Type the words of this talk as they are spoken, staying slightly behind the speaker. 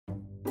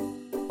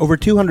Over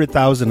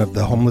 200,000 of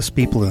the homeless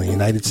people in the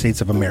United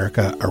States of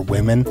America are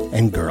women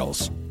and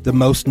girls. The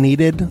most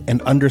needed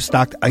and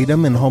understocked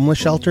item in homeless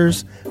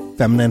shelters?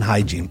 Feminine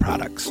hygiene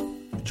products.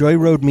 Joy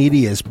Road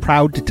Media is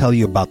proud to tell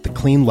you about the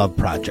Clean Love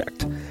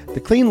Project. The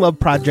Clean Love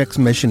Project's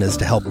mission is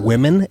to help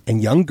women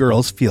and young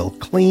girls feel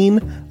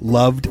clean,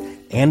 loved,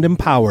 and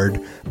empowered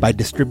by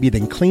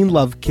distributing Clean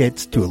Love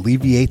kits to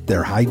alleviate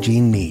their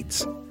hygiene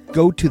needs.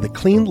 Go to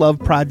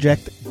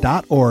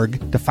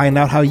thecleanloveproject.org to find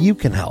out how you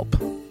can help.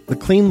 The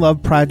Clean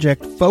Love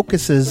Project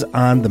focuses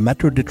on the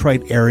Metro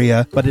Detroit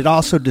area, but it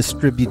also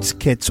distributes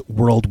kits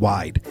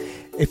worldwide.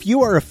 If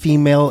you are a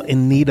female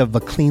in need of a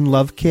Clean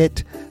Love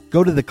kit,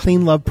 go to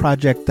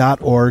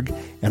thecleanloveproject.org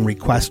and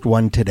request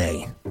one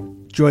today.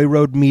 Joy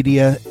Road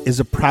Media is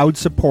a proud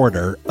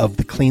supporter of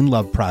the Clean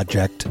Love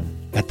Project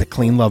at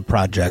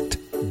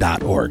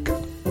thecleanloveproject.org.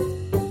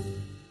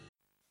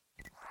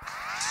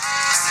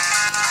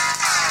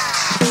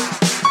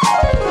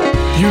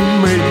 You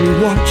made me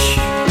watch.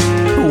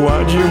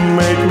 Why'd you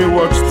make me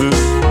watch this?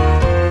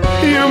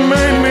 You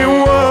made me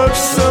watch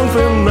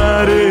something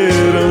I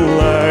didn't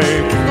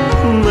like.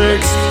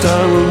 Next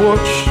time we'll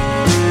watch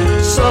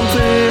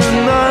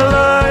something I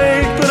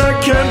like, but I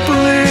can't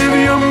believe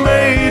you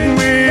made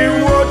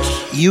me watch.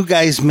 You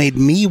guys made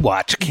me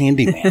watch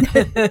Candyman.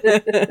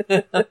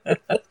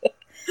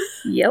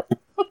 Yep.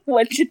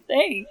 What'd you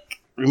think?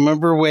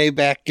 Remember way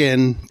back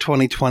in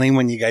 2020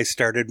 when you guys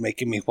started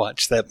making me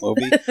watch that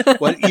movie?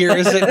 What year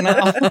is it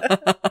now?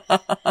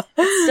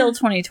 It's still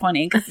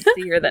 2020 because it's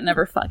the year that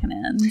never fucking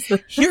ends.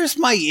 Here's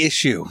my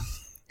issue.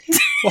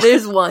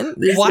 There's one.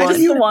 Why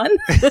do you one?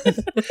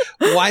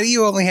 Why do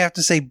you only have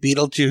to say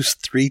Beetlejuice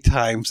 3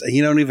 times and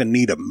you don't even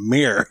need a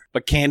mirror?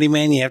 But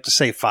Candyman, you have to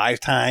say 5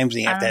 times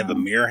and you have to have a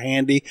mirror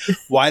handy.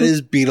 Why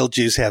does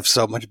Beetlejuice have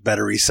so much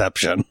better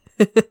reception?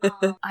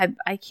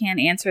 I can't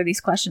answer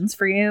these questions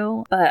for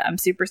you, but I'm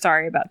super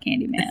sorry about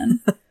Candyman.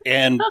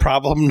 And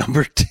problem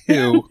number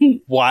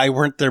 2, why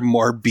weren't there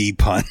more bee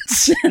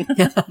puns?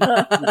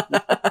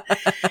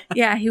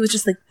 Yeah, he was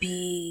just like,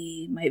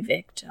 be my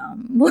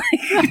victim. It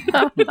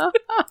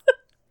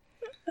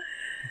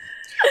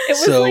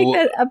was like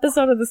that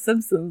episode of The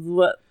Simpsons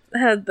what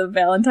had the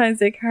Valentine's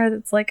Day card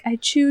that's like, I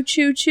choose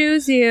you.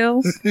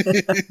 Be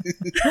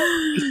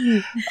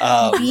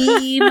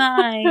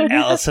mine.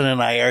 Allison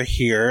and I are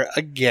here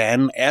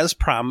again, as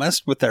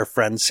promised, with our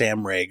friend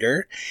Sam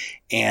Rager.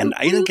 And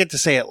I didn't get to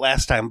say it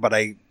last time, but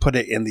I put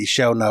it in the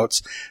show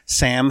notes.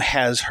 Sam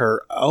has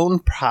her own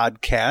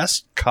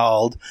podcast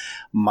called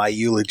My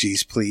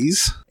Eulogies,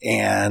 Please.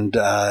 And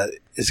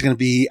it's going to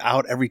be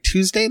out every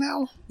Tuesday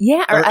now?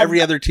 Yeah. Or every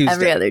other Tuesday?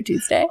 Every other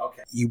Tuesday.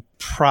 Okay. You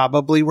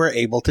probably were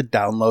able to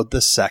download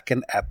the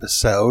second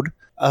episode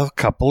a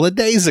couple of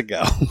days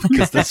ago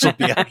because this will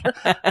be on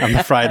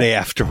the Friday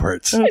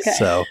afterwards. Okay.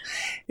 So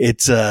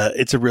it's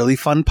a really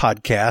fun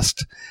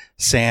podcast.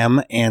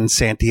 Sam and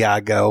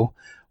Santiago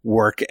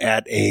work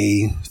at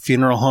a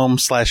funeral home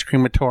 /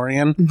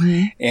 crematorium,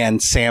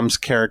 and Sam's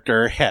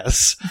character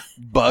has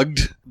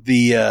bugged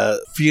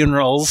the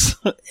funerals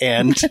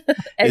and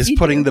is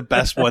putting the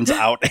best ones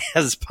out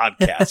as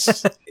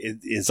podcasts. It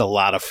is a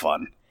lot of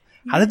fun.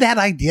 How did that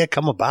idea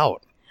come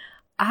about?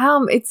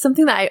 It's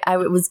something that I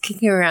was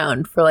kicking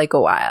around for like a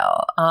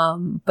while.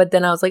 But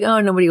then I was like, oh,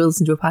 nobody will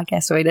listen to a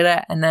podcast. So I did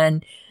it. And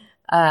then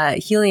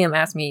Helium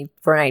asked me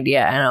for an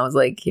idea. And I was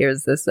like,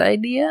 here's this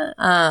idea.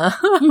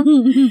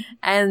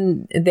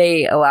 And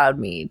they allowed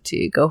me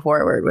to go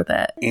forward with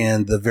it.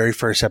 And the very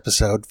first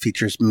episode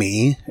features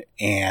me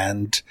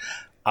and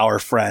our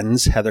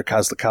friends, Heather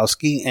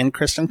Kozlakowski and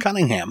Kristen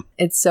Cunningham.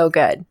 It's so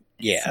good.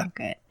 Yeah. It's so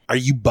good. Are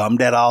you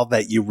bummed at all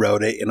that you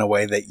wrote it in a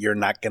way that you're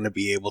not going to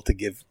be able to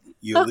give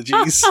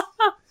eulogies?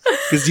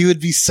 Because you would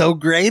be so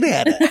great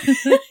at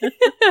it.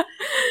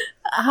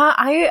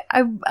 I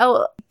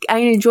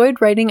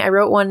enjoyed writing. I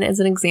wrote one as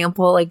an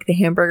example, like the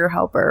Hamburger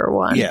Helper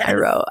one. Yeah. I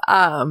wrote.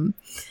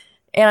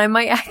 And I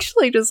might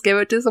actually just give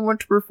it to someone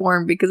to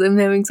perform because I'm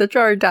having such a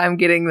hard time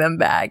getting them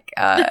back.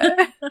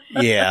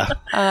 Yeah.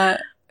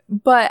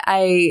 But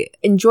I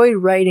enjoyed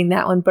writing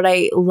that one, but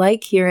I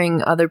like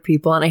hearing other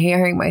people and I hate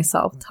hearing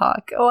myself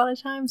talk a lot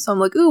of times. So I'm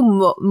like,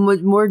 ooh,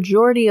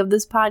 majority of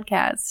this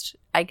podcast,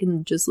 I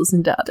can just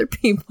listen to other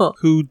people.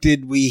 Who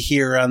did we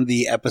hear on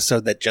the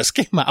episode that just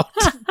came out?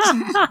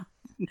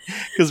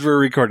 Because we're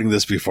recording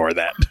this before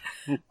that.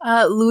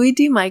 Louis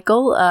D.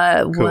 Michael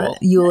Cool.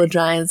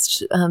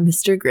 eulogized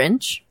Mr.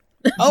 Grinch.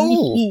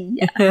 Oh!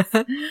 Yes.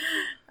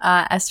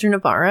 Esther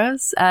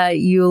Navarro's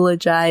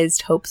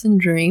eulogized Hopes and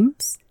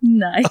Dreams.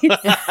 Nice.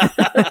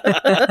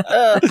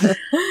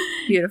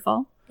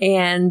 Beautiful.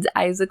 And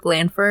Isaac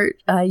Lanford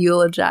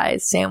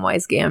eulogized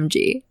Samwise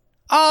Gamgee.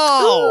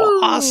 Oh,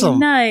 Ooh, awesome.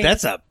 nice.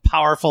 That's a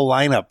powerful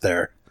lineup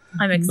there.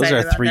 I'm excited. Those are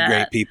about 3 that.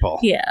 great people.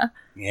 Yeah.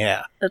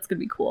 Yeah. That's going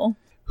to be cool.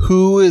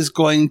 Who is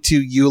going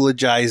to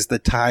eulogize the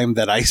time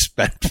that I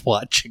spent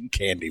watching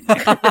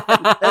Candyman?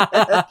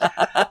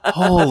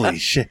 Holy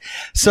shit.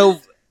 So,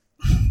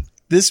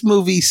 this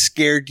movie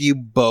scared you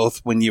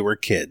both when you were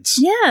kids.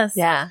 Yes.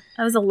 Yeah.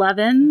 I was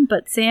 11,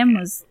 but Sam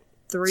was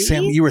 3.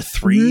 Sam, you were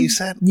 3, you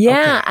said?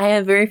 Yeah, Okay. I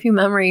have very few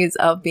memories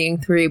of being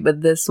 3,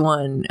 but this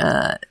one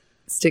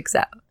sticks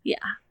out. Yeah.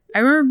 I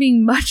remember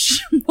being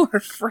much more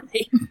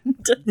frightened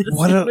of this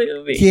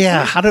movie.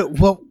 Yeah,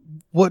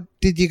 what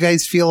did you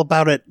guys feel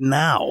about it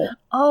now?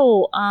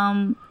 Oh,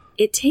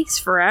 it takes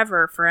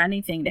forever for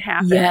anything to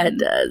happen. Yeah, it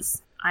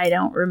does. I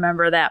don't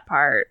remember that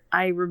part.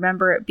 I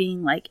remember it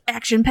being like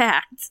action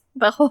packed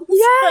the whole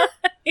Yeah.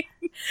 time.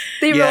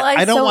 They Yeah, rely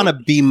I don't so- want to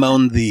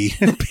bemoan the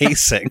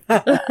pacing.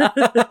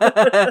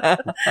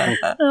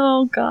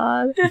 Oh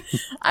God.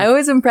 I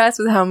was impressed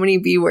with how many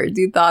B words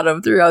you thought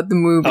of throughout the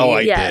movie. Oh,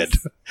 I Yes,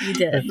 did. you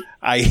did.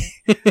 I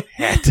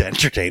had to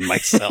entertain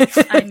myself.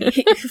 I mean,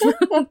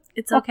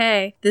 it's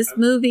okay. This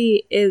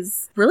movie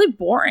is really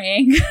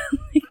boring.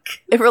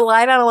 It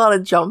relied on a lot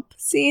of jump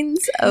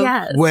scenes. Of,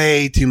 Yes.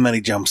 Way too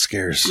many jump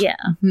scares. Yeah.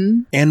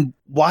 Mhm. And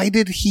why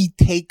did he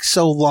take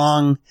so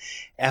long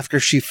after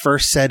she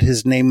first said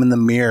his name in the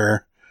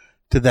mirror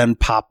to then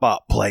pop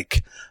up?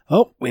 Like,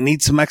 oh, we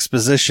need some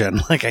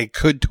exposition. Like, I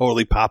could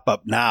totally pop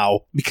up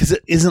now because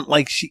it isn't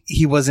like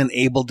he wasn't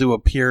able to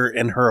appear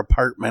in her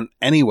apartment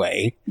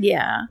anyway.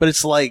 Yeah. But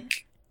it's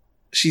like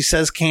she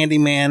says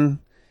Candyman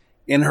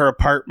in her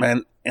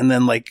apartment, and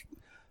then like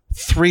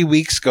 3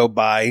 weeks go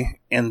by,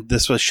 and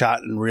this was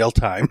shot in real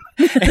time.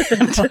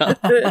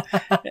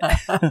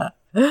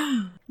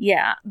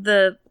 Yeah.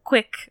 The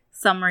quick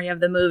summary of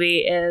the movie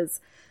is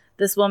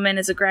this woman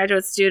is a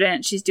graduate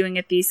student. She's doing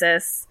a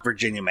thesis.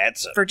 Virginia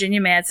Madsen. Virginia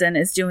Madsen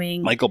is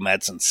doing. Michael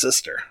Madsen's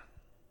sister.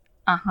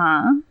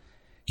 Uh-huh.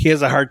 He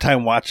has a hard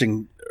time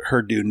watching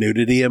her do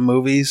nudity in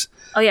movies.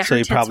 Oh, yeah. So her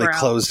he tits probably were out.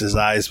 closed his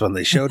eyes when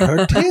they showed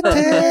her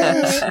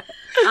titties.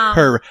 Um,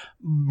 Her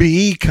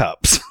B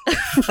cups.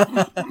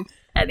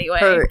 Anyway.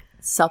 Her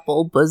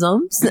supple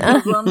bosoms.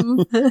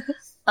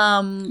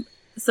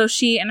 So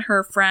she and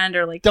her friend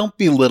are like, Don't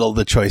belittle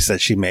the choice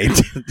that she made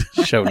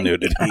to show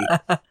nudity.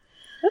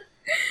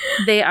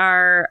 they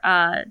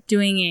are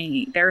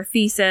doing their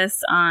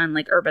thesis on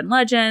like urban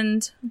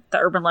legend. The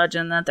urban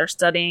legend that they're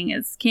studying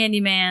is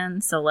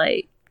Candyman. So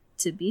like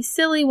to be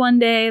silly one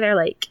day, they're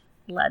like,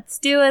 let's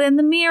do it in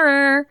the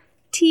mirror.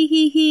 Tee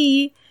hee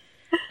hee.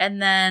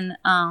 And then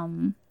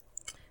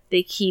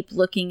they keep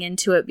looking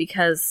into it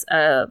because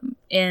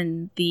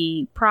in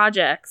the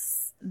projects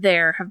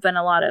there have been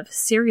a lot of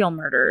serial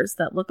murders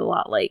that look a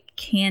lot like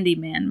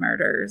Candyman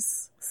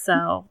murders.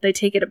 So they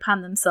take it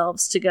upon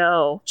themselves to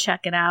go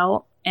check it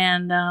out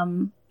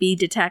and be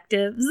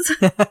detectives.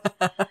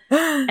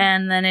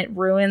 And then it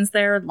ruins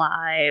their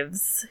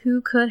lives.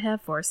 Who could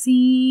have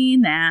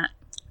foreseen that?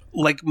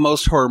 Like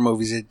most horror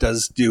movies, it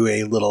does do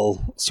a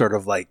little sort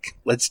of like,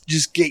 let's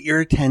just get your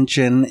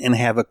attention and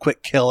have a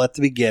quick kill at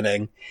the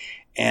beginning.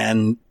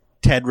 And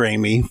Ted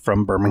Raimi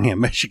from Birmingham,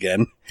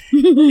 Michigan,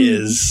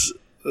 is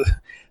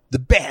the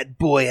bad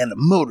boy on a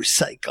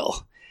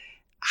motorcycle.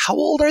 How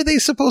old are they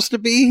supposed to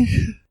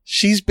be?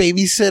 She's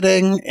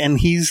babysitting and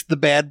he's the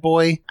bad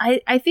boy.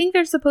 I think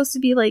they're supposed to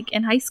be like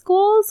in high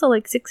school, so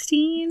like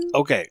 16.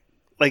 Okay.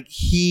 Like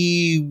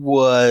he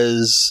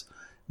was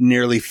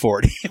nearly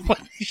 40 when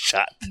he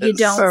shot this. You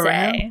don't For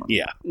say.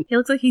 Yeah. He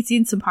looks like he's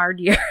seen some hard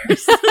years.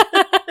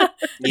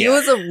 He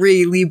was a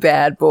really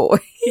bad boy.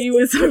 He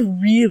was a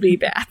really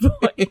bad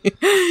boy.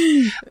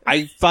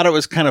 I thought it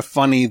was kind of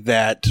funny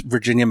that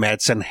Virginia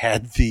Madsen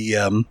had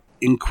the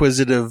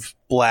inquisitive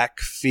black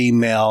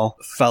female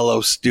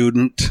fellow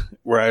student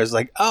where I was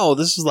like, oh,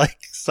 this is like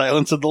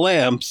Silence of the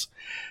Lambs.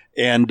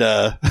 And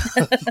And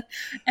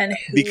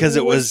who because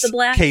it was the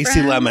black Casey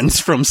friend? Lemons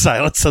from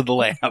Silence of the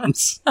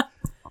Lambs.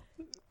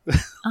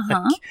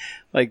 Uh-huh.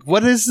 Like,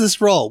 what is this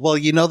role? Well,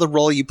 you know the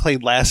role you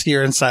played last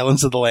year in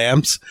Silence of the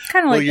Lambs?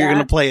 Kind of Well, like you're that.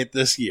 going to play it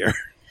this year.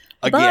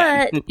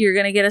 Again. But you're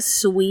going to get a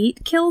sweet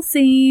kill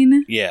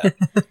scene Yeah.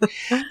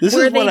 This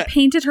where is what they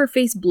painted her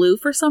face blue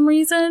for some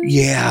reason.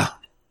 yeah.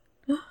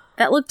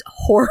 That looked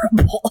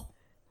horrible.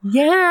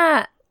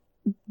 Yeah.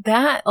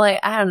 That, like,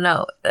 I don't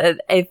know.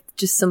 If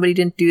just somebody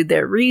didn't do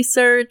their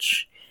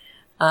research.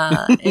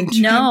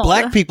 No.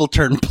 Black people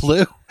turn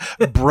blue.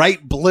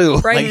 Bright blue.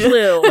 Bright like,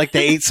 blue. Like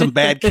they ate some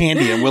bad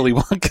candy in Willy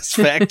Wonka's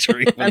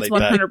factory when That's they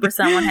died.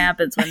 100% what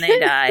happens when they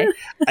die.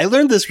 I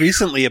learned this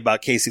recently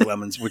about Casey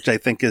Lemons, which I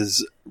think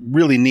is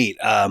really neat.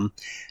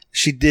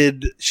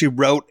 She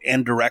wrote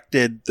and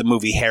directed the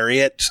movie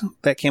Harriet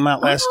that came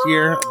out last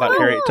year about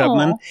Harriet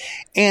Tubman.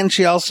 And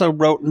she also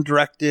wrote and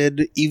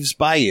directed Eve's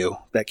Bayou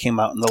that came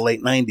out in the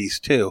late 90s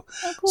too.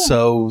 Oh, cool.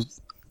 So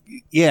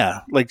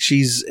yeah, like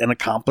she's an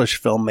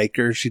accomplished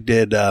filmmaker. She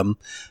did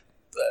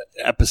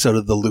episode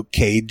of the Luke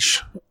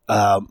Cage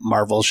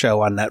Marvel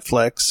show on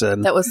Netflix,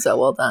 and That was so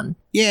well done.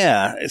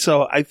 yeah,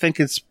 so I think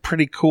it's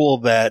pretty cool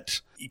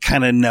that you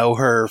kind of know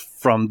her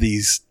from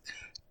these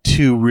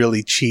two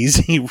really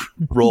cheesy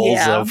roles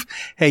Yeah. of,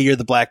 hey, you're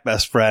the black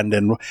best friend,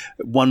 and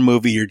one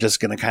movie you're just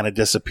going to kind of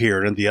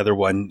disappear, and the other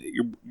one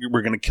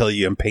we're going to kill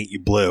you and paint you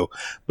blue.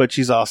 But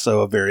she's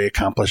also a very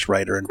accomplished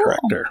writer and Cool.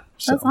 director.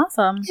 So That's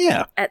awesome.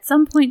 yeah, At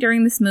some point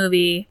during this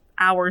movie,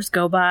 hours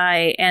go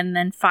by, and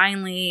then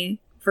finally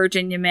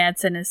Virginia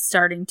Madsen is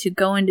starting to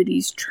go into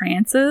these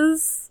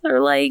trances, or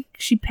like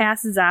she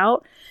passes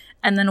out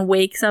and then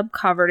wakes up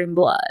covered in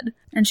blood.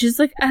 And she's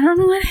like, I don't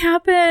know what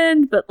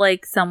happened, but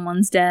like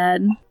someone's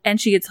dead.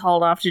 And she gets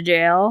hauled off to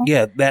jail.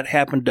 Yeah, that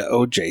happened to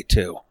OJ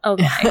too.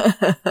 Okay.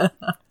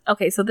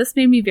 Okay, so this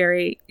made me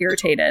very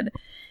irritated.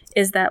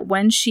 Is that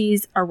when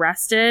she's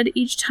arrested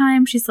each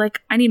time, she's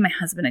like, I need my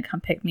husband to come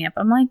pick me up.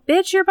 I'm like,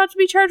 bitch, you're about to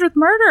be charged with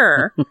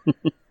murder.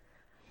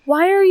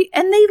 Why are you?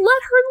 And they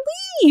let her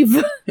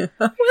leave.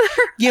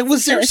 Yeah,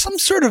 was there some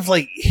sort of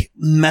like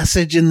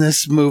message in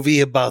this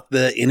movie about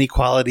the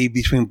inequality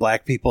between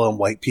black people and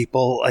white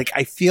people? Like,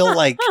 I feel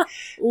like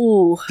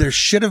Ooh. there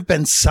should have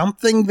been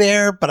something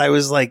there, but I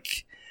was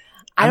like,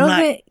 I'm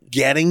not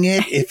getting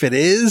it if it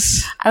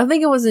is. I don't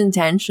think it was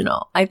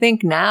intentional. I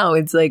think now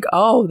it's like,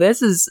 oh,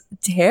 this is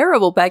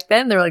terrible. Back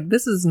then, they're like,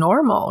 this is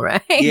normal,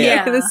 right?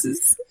 Yeah. This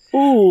is.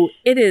 Ooh,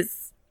 it is.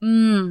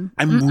 I'm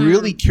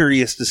really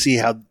curious to see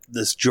how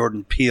this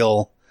Jordan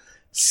Peele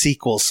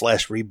sequel /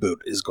 reboot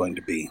is going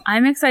to be.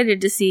 I'm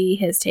excited to see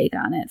his take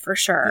on it for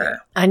sure. Yeah.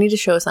 I need to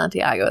show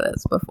Santiago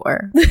this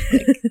before.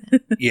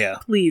 Yeah.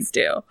 Please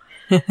do.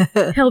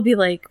 He'll be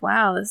like,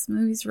 wow, this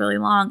movie's really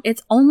long.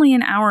 It's only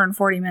an hour and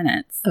 40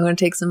 minutes. I'm going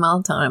to take some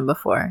melatonin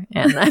before.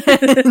 And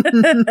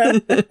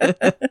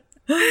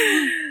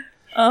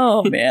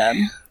Oh,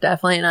 man.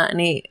 definitely not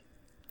any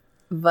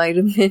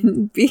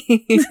vitamin B.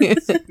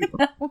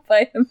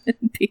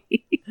 Vitamin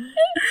B.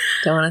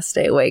 Don't want to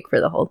stay awake for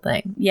the whole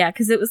thing. Yeah,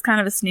 because it was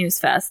kind of a snooze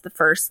fest the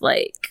first,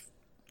 like,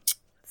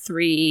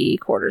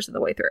 3/4 of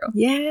the way through.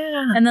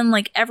 Yeah. And then,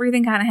 like,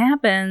 everything kind of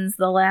happens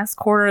the last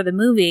quarter of the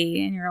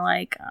movie, and you're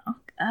like, oh,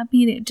 I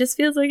mean, it just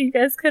feels like you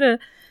guys could have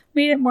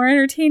made it more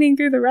entertaining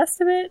through the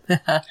rest of it,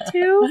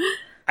 too.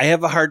 I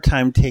have a hard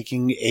time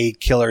taking a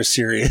killer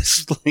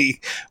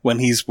seriously when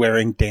he's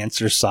wearing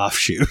dancer soft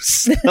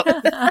shoes.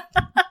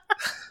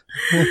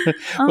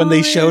 When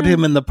they showed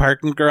him in the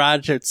parking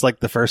garage, it's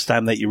like the first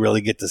time that you really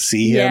get to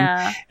see him.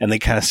 Yeah. And they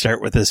kind of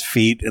start with his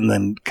feet and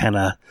then kind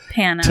of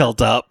Pan up.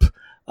 tilt up.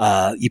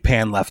 You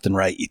pan left and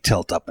right, you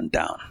tilt up and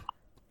down.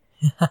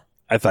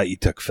 I thought you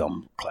took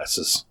film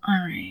classes.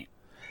 All right.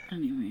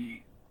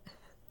 Anyway.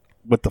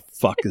 What the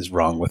fuck is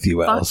wrong with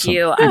you, Fuck Allison?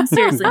 you. I'm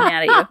seriously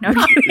mad at you. No,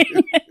 I'm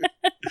kidding.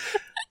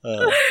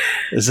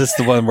 Is this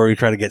the one where we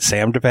try to get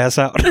Sam to pass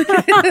out?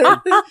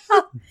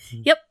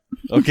 Yep.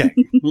 Okay.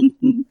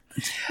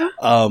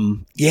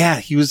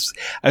 Yeah,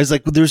 I was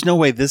like, well, there's no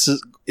way this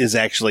is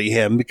actually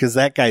him because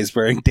that guy's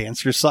wearing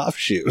dancer soft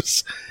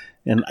shoes.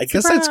 And I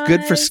guess that's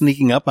good for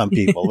sneaking up on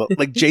people.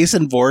 Like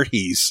Jason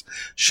Voorhees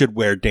should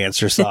wear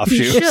dancer soft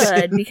He shoes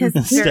should, because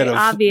it's instead very of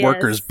obvious.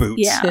 workers'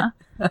 boots. Yeah.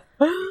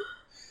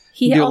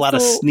 You do a lot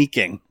of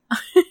sneaking.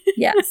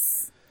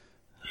 Yes.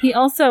 He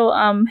also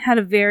had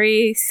a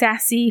very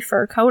sassy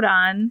fur coat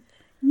on.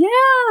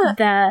 Yeah.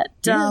 That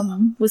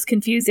was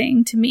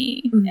confusing to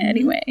me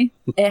anyway.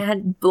 It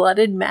had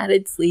blooded,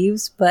 matted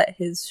sleeves, but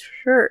his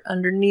shirt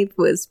underneath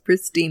was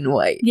pristine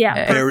white.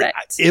 Yeah,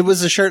 perfect. It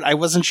was a shirt. I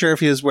wasn't sure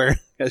if he was wearing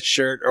a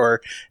shirt or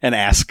an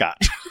ascot.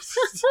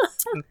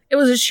 It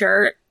was a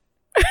shirt.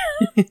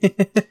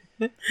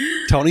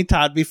 Tony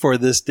Todd before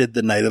this did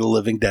the Night of the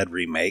Living Dead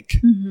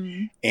remake,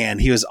 and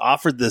he was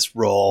offered this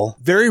role,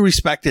 very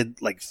respected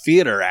like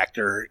theater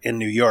actor in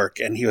New York,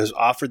 and he was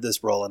offered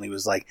this role and he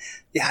was like,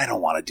 yeah, I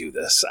don't want to do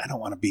this. I don't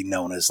want to be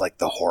known as like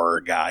the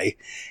horror guy.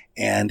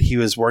 And he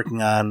was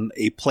working on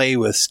a play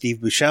with Steve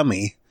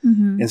Buscemi,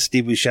 and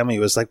Steve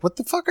Buscemi was like, what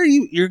the fuck are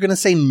you're going to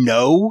say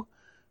no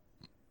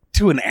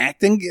to an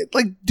acting?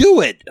 Like, do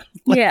it.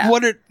 Like,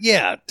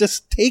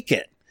 just take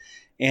it.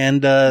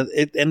 And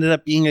it ended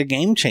up being a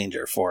game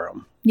changer for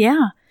him.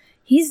 Yeah.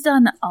 He's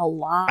done a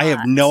lot. I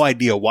have no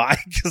idea why,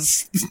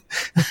 because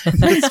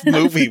this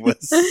movie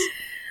was...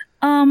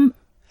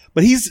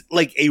 But he's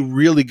like a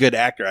really good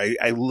actor.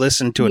 I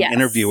listened to an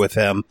interview with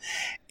him,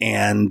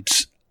 and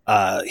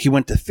he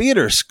went to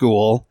theater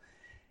school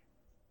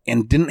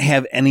and didn't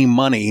have any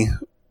money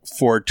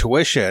for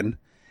tuition.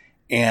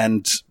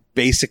 And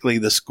basically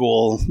the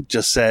school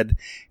just said,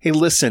 hey,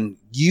 listen,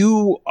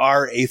 you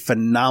are a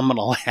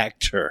phenomenal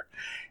actor.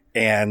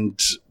 And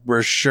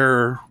we're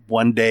sure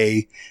one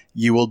day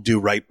you will do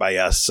right by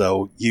us,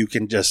 so you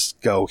can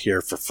just go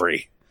here for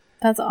free.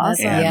 That's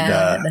awesome.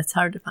 And, that's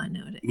hard to find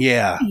nowadays.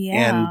 Yeah.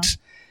 And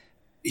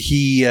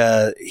he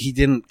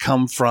didn't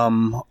come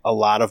from a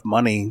lot of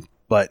money,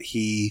 but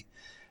he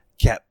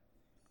kept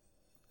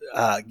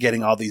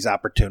getting all these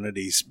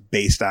opportunities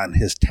based on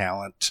his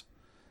talent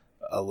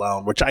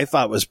alone, which I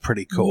thought was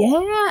pretty cool.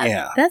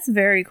 Yeah. That's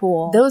very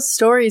cool. Those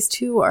stories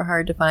too are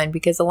hard to find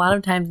because a lot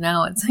of times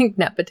now it's like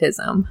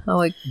nepotism.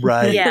 Like,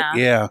 right.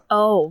 Yeah.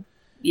 Oh,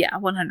 yeah,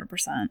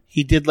 100%.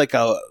 He did like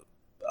a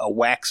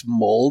wax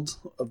mold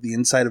of the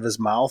inside of his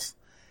mouth,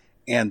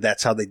 and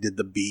that's how they did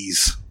the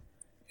bees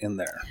in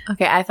there.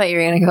 Okay, I thought you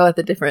were going to go with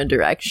a different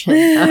direction.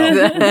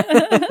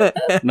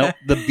 Nope,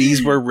 the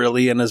bees were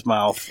really in his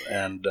mouth.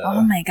 And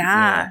oh my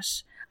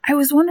gosh. I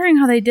was wondering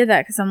how they did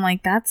that because I'm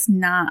like, that's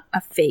not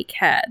a fake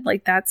head.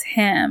 Like, that's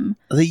him.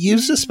 They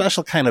used a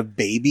special kind of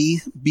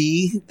baby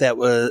bee that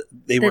were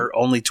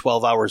only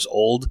 12 hours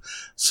old.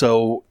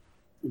 So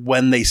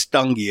when they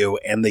stung you,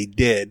 and they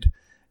did,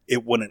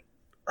 it wouldn't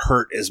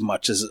hurt as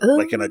much as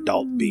like an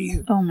adult bee.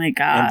 Oh my And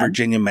God.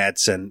 Virginia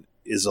Madsen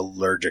is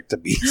allergic to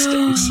bee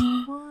stings.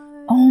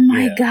 Oh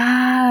my Yeah.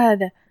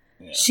 God.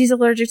 Yeah. She's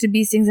allergic to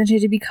bee stings and she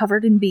had to be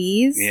covered in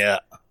bees? Yeah.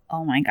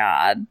 Oh my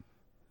God.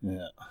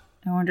 Yeah.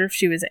 I wonder if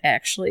she was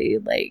actually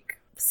like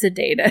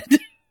sedated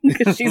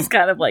because she's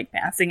kind of like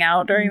passing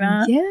out during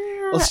that. Yeah.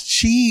 Well,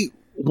 she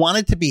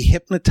wanted to be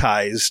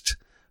hypnotized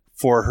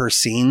for her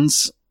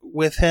scenes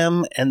with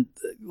him, and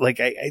like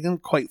I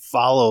didn't quite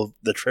follow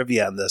the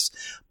trivia on this,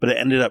 but it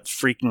ended up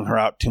freaking her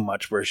out too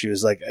much, where she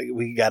was like,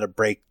 "We got to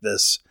break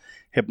this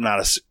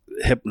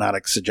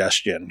hypnotic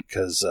suggestion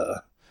because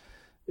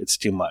it's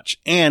too much."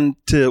 And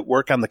to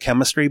work on the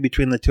chemistry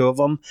between the two of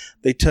them,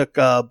 they took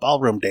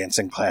ballroom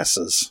dancing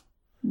classes.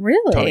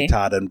 Really? Tony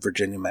Todd and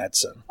Virginia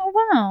Madsen, Oh,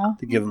 wow.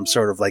 to give them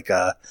sort of like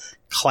a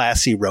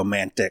classy,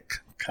 romantic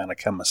kind of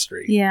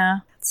chemistry. Yeah,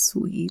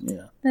 Sweet.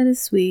 Yeah. that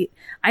is sweet.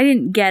 I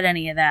didn't get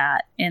any of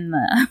that in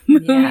the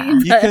movie. Yeah.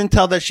 You but- couldn't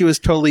tell that she was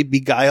totally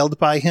beguiled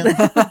by him?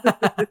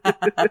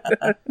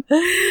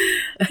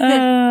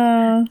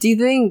 Do you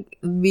think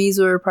these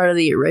were part of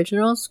the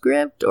original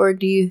script, or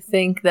do you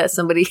think that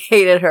somebody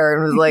hated her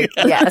and was like,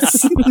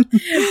 yes?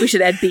 we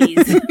should add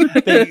bees.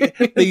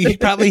 They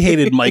probably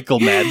hated Michael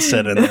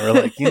Madsen, and they were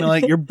like, you know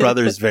what, your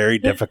brother's very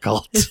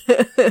difficult.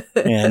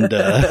 And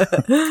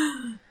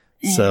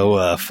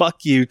so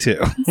fuck you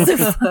too.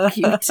 So fuck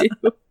you too.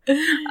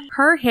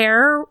 Her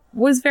hair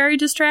was very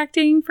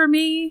distracting for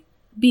me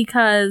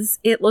because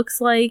it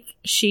looks like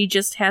she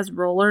just has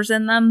rollers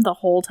in them the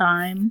whole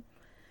time.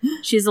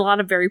 She has a lot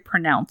of very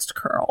pronounced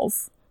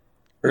curls.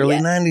 Early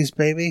Yeah. 90s,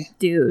 baby.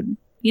 Dude,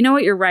 you know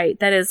what? You're right.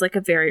 That is like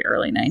a very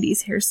early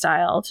 90s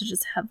hairstyle to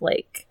just have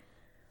like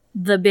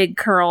the big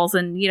curls,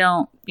 and you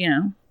don't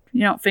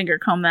finger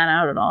comb that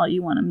out at all.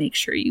 You want to make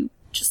sure you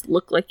just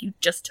look like you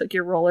just took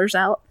your rollers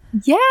out.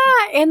 Yeah,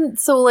 and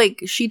so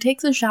like she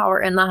takes a shower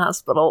in the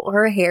hospital.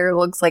 Her hair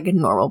looks like a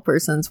normal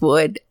person's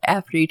would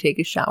after you take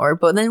a shower,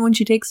 but then when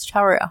she takes a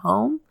shower at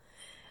home,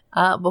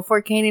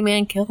 before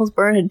Candyman kills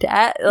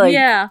Bernadette, like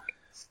yeah.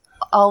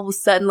 all of a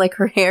sudden, like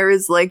her hair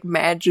is like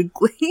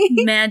magically.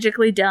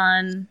 Magically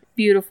done.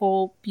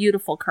 Beautiful,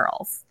 beautiful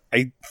curls.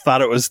 I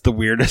thought it was the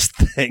weirdest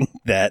thing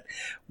that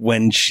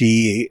when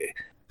she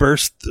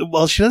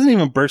she doesn't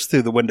even burst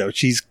through the window.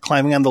 She's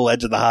climbing on the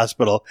ledge of the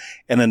hospital,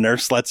 and a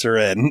nurse lets her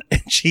in,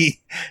 and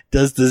she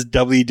does this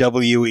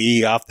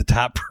WWE off the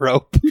top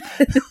rope,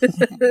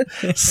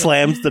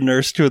 slams the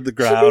nurse to the She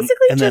ground,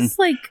 basically and just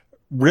then like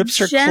rips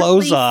her gently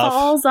clothes off.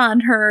 falls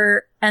on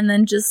her, and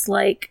then just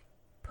like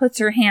puts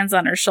her hands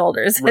on her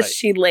shoulders Right. as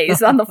she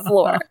lays on the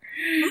floor.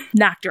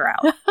 Knocked her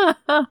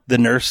out. The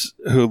nurse,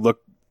 who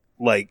looked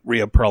like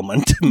Rhea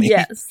Perlman to me,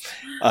 Yes.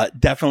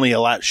 definitely a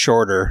lot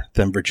shorter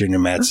than Virginia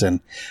Madsen,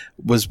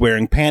 was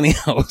wearing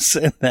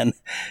pantyhose, and then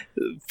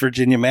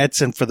Virginia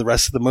Madsen for the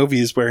rest of the movie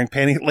is wearing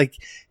pantyhose. Like,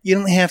 you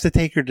don't have to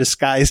take her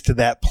disguise to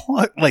that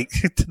point, like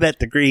to that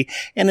degree.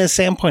 And as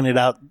Sam pointed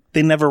out,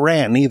 they never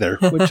ran either,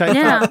 which I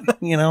Yeah.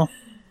 thought,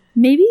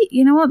 Maybe,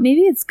 you know what?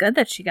 Maybe it's good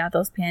that she got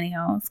those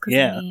pantyhose. Because,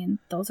 Yeah. I mean,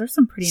 those are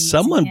some pretty amazing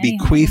someone pantyhose.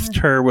 bequeathed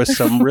her with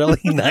some really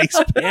nice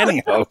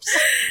pantyhose.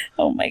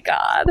 Oh my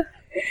God.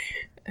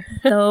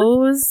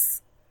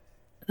 Those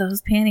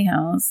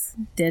pantyhose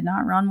did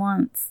not run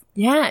once.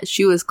 Yeah,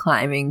 she was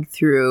climbing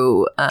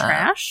through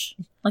Trash?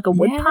 Like a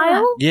wood yeah.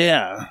 pile?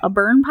 Yeah. A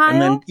burn pile?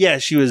 And then, yeah,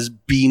 she was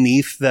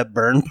beneath that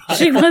burn pile.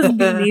 She was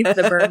beneath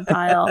the burn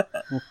pile.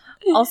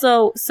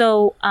 Also,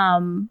 so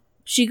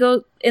she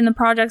goes in the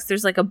projects.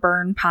 There's like a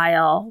burn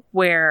pile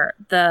where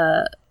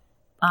the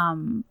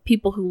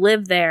people who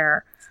live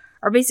there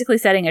are basically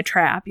setting a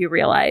trap. You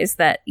realize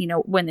that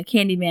when the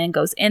Candyman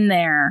goes in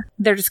there,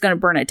 they're just going to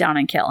burn it down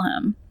and kill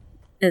him.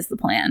 Is the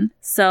plan.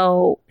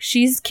 So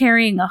she's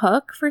carrying a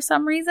hook for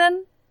some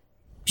reason.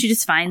 She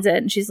just finds it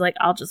and she's like,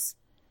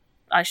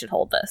 I should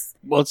hold this.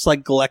 Well, it's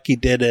like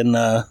Galecki did in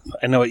I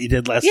Know What You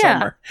Did Last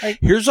Summer. Like,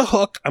 Here's a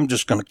hook. I'm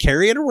just going to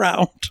carry it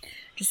around.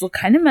 just look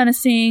kind of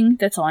menacing.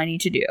 That's all I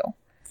need to do.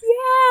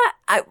 Yeah,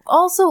 I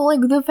also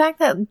like the fact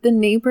that the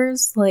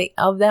neighbors like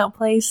of that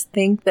place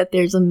think that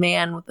there's a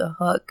man with a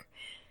hook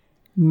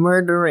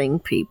murdering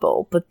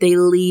people, but they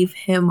leave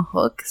him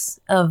hooks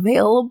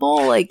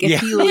available. Like if Yeah.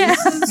 he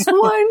loses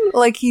one,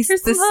 like he's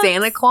Here's the some hooks.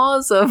 Santa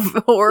Claus of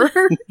horror.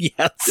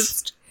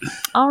 Yes.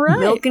 All right.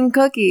 Milk and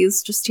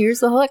cookies. Just here's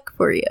the hook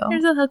for you.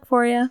 Here's a hook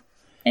for you.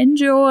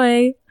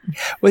 Enjoy.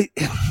 Wait,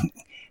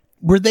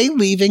 were they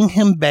leaving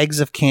him bags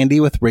of candy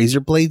with razor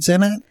blades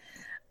in it?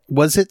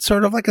 Was it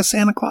sort of like a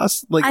Santa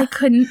Claus, like I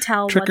couldn't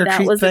tell what trick or that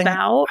treat was thing?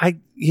 about. Or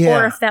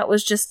Yeah. if that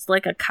was just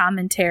like a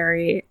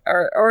commentary,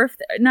 or if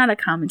not a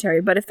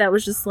commentary, but if that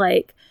was just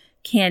like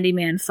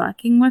Candyman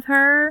fucking with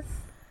her.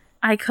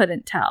 I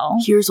couldn't tell.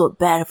 Here's what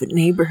bad of a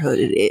neighborhood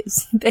it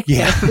is.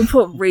 Yeah. We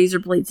put razor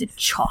blades in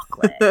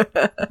chocolate.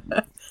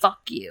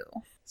 Fuck you.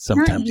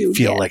 Sometimes you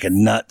feel like a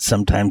nut,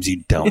 sometimes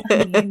you don't.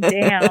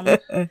 Damn.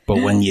 But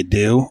when you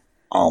do,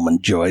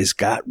 Almond Joy's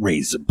got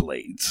razor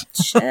blades.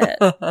 Shit.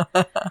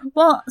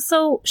 Well,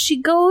 so she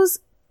goes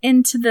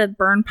into the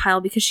burn pile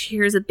because she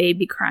hears a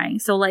baby crying.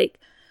 So, like,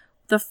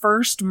 the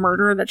first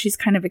murder that she's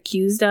kind of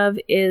accused of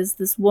is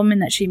this woman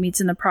that she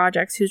meets in the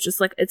projects who's just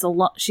like,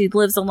 she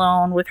lives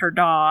alone with her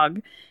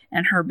dog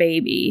and her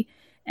baby.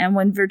 And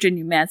when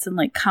Virginia Madsen,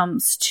 like,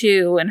 comes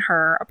to in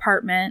her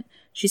apartment,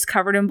 she's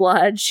covered in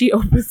blood. She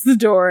opens the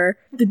door.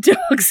 The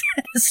dog's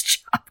head is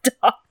chopped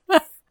off.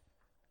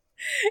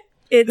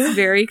 It's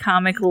very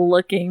comic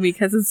looking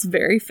because it's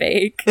very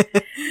fake.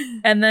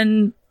 And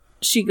then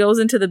she goes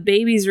into the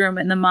baby's room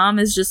and the mom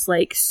is just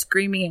like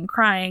screaming and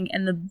crying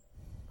and the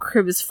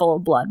crib is full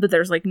of blood, but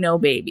there's like no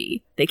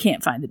baby. They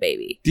can't find the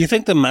baby. Do you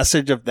think the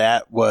message of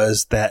that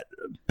was that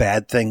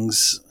bad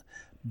things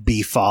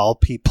befall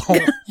people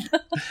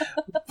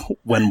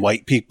when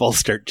white people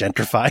start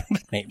gentrifying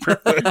the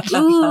neighborhood?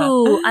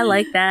 Ooh, I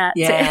like that.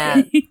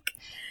 Yeah.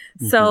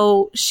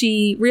 So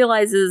she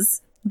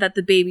realizes that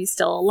the baby's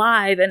still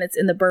alive and it's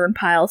in the burn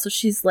pile, so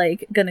she's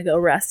like gonna go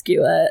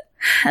rescue it.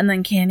 And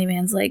then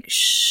Candyman's like,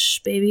 shh,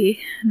 baby,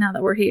 now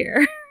that we're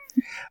here.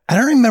 I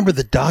don't remember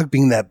the dog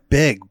being that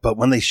big, but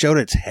when they showed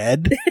its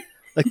head,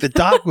 like the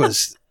dog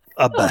was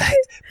a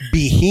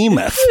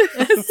behemoth.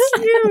 It's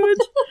huge.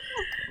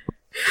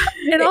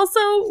 It also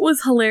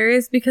was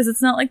hilarious because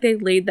it's not like they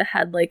laid the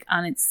head like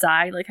on its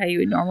side like how you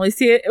would normally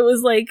see it. It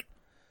was like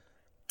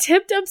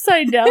tipped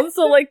upside down,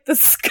 so like the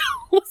skull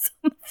was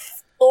on the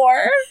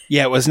floor.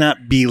 Yeah, it was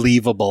not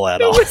believable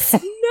at all. It was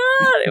not.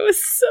 It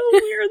was so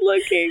weird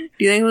looking.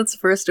 Do you think that's the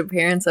first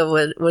appearance of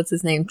what's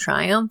his name?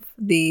 Triumph?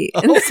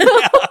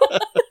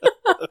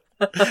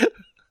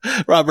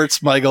 Robert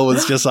Smigel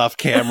was just off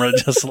camera,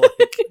 just like,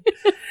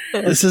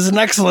 this is an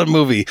excellent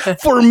movie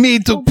for me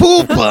to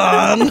poop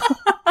on.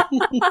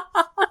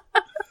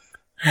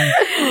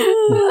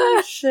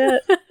 Oh,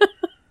 shit.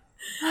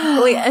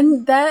 Like,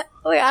 and that,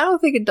 like, I don't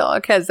think a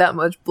dog has that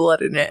much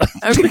blood in it.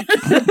 I mean,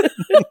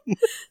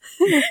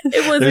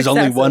 It was There's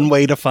only one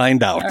way to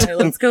find out. All right,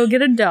 let's go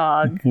get a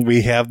dog.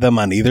 We have them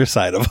on either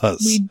side of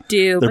us. We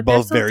do. They're but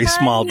both so very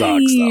small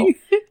dogs, tiny.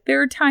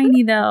 They're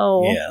tiny,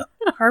 though. Yeah.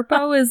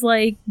 Harpo is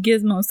like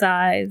gizmo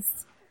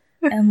sized.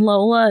 And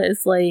Lola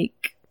is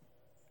like,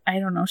 I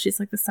don't know, she's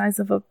like the size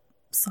of a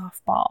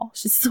softball.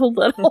 She's so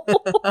little.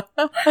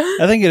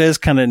 I think it is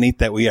kind of neat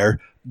that we are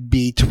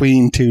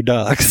between two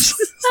dogs.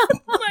 Oh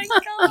my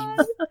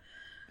god.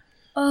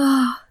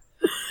 Oh,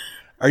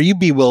 Are you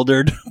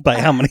bewildered by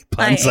how many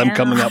puns I'm am.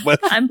 coming up with?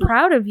 I'm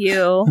proud of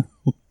you.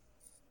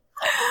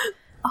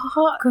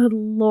 Oh, good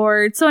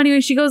lord. So anyway,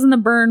 she goes in the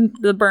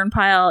burn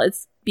pile.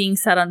 It's being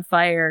set on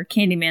fire.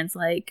 Candyman's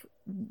like,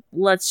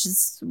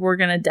 we're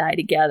gonna die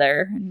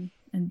together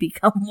and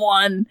become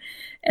one.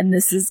 And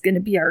this is gonna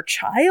be our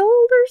child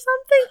or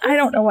something. I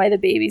don't know why the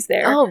baby's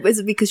there. oh, is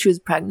it because she was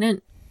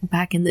pregnant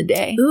back in the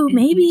day? Ooh, In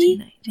maybe.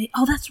 1890?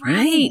 Oh, that's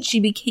right. She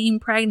became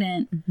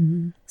pregnant.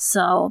 Mhm.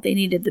 So they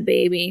needed the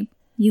baby.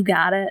 You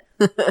got it.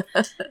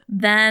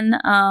 Then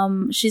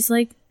she's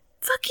like,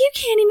 fuck you,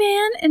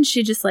 Candyman. And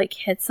she just like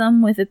hits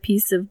him with a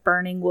piece of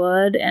burning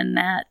wood. And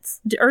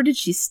or did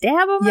she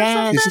stab him or Yeah,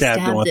 something? She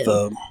stabbed him with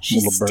the She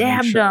little burning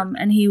stabbed shirt. him.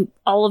 And he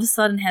all of a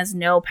sudden has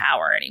no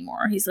power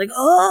anymore. He's like,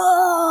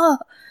 oh.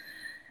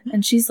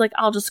 And she's like,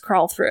 I'll just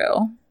crawl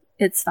through.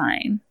 It's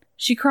fine.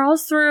 She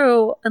crawls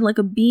through and like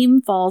a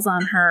beam falls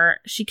on her.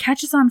 She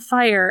catches on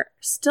fire,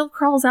 still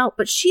crawls out,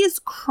 but she is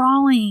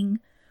crawling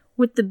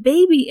with the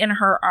baby in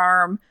her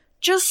arm,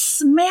 just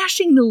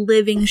smashing the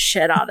living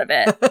shit out of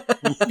it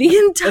the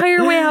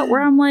entire way out,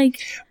 where I'm like,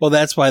 Well,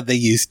 that's why they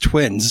use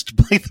twins to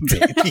play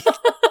the baby.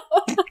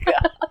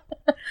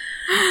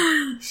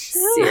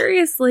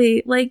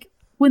 seriously, like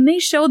when they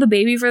show the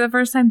baby for the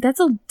first time, that's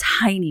a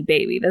tiny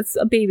baby. That's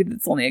a baby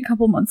that's only a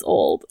couple months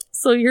old.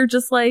 So you're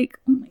just like,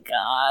 oh my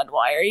God,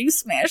 why are you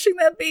smashing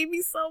that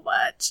baby so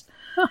much?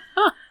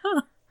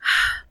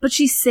 But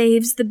she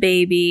saves the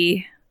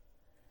baby.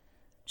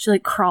 She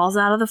like crawls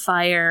out of the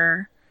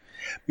fire.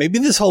 Maybe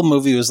this whole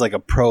movie was like a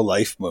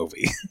pro-life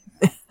movie.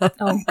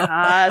 Oh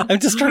God. I'm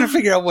just trying to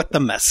figure out what the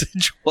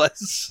message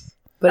was.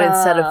 But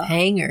instead of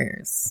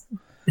hangers,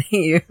 they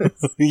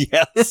use.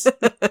 Yes.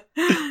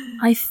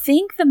 I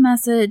think the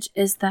message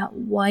is that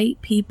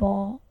white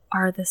people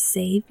are the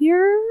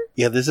savior.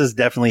 Yeah, this is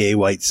definitely a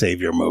white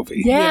savior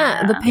movie.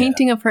 Yeah, the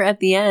painting of her at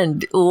the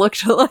end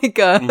looked like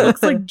a.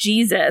 Looks like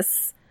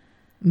Jesus.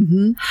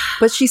 Mhm.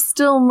 But she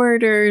still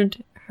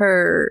murdered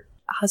her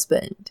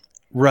husband.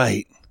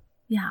 Right.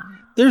 Yeah.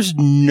 There's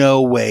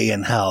no way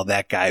in hell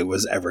that guy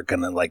was ever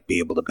going to like be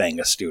able to bang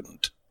a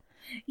student.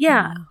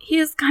 Yeah. He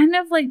was kind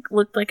of like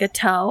looked like a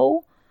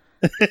toe.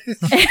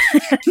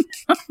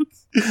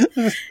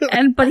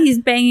 But he's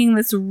banging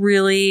this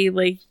really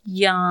like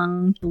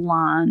young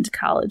blonde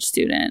college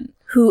student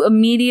who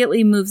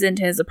immediately moves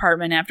into his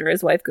apartment after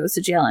his wife goes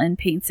to jail and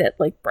paints it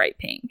like bright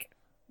pink.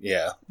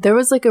 Yeah. There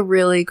was like a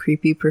really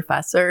creepy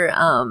professor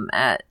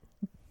at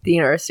the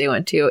university I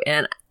went to,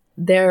 and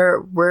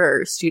there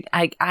were students.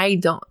 I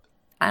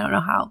I don't know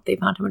how they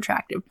found him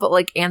attractive, but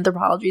like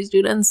anthropology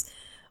students,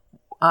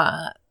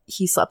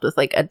 he slept with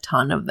like a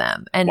ton of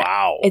them. And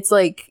Wow. it's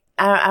like,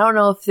 I don't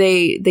know if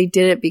they did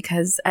it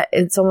because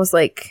it's almost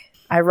like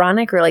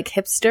ironic or like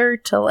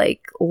hipster to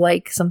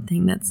like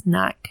something that's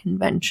not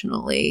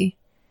conventionally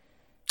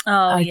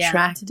Oh, yeah. To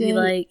attractive. be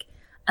like,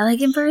 I like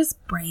him for his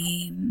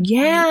brain.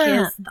 Yeah. I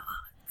like his thoughts.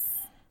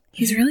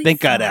 He's really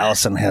Thank God smart.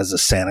 Allison has a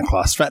Santa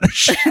Claus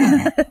fetish.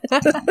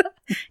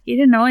 He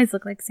didn't always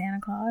look like Santa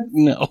Claus.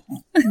 No.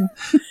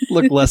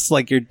 Look less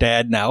like your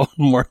dad now,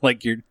 more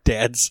like your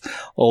dad's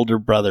older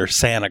brother,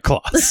 Santa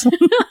Claus.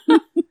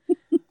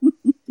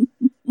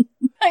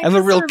 I have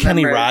a real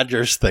Kenny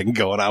Rogers thing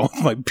going on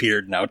with my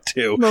beard now,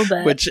 too. A little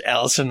bit. Which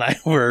Allison and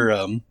I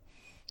were,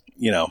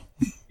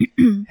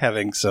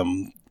 having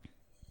some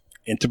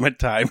intimate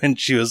time, and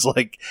she was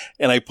like,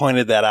 and I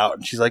pointed that out,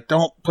 and she's like,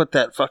 don't put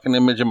that fucking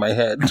image in my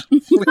head.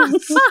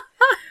 Please.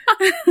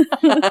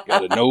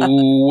 Gotta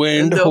know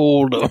when to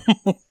hold them.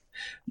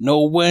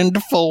 Know when to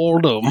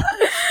fold them.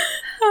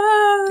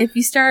 If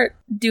you start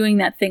doing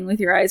that thing with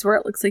your eyes where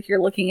it looks like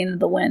you're looking into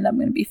the wind, I'm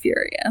going to be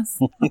furious.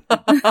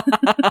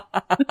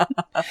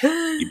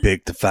 You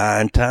picked a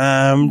fine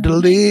time to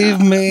leave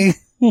me.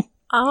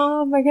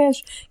 Oh my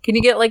gosh. Can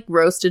you get like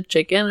roasted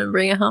chicken and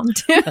bring it home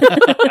too?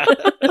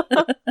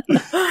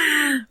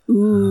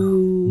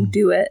 Ooh,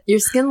 do it. Your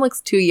skin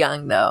looks too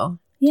young though.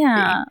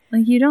 Yeah.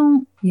 Like you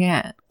don't.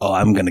 Yeah. Oh,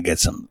 I'm gonna get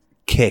some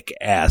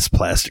kick-ass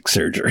plastic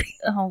surgery.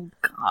 Oh,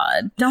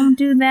 God. Don't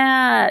do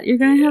that. You're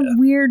going to have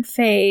weird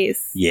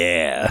face.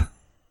 Yeah.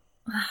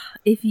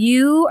 If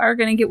you are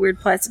going to get weird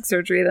plastic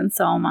surgery, then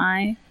so am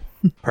I.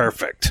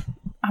 Perfect.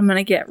 I'm going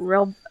to get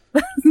real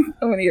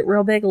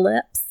big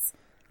lips.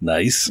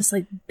 Nice. Just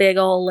like big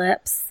old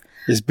lips.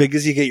 As big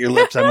as you get your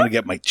lips, I'm gonna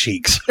get my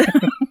cheeks.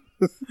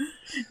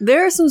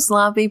 There are some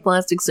sloppy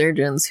plastic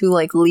surgeons who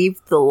like leave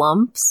the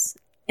lumps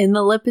in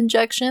the lip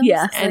injections.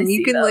 Yes, and I you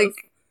see can those.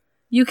 like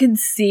You can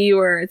see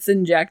where it's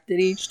injected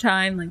each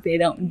time. Like they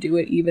don't do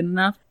it even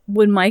enough.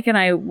 When Mike and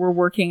I were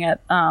working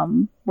at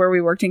where we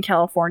worked in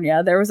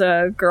California, there was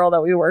a girl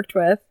that we worked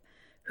with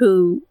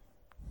who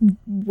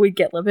would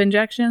get lip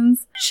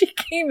injections. She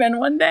came in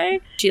one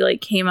day. She like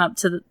came up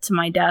to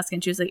my desk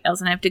and she was like,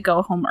 "Elson, I have to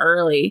go home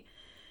early."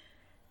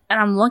 And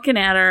I'm looking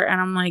at her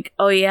and I'm like,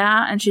 "Oh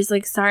yeah?" And she's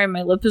like, "Sorry,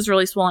 my lip is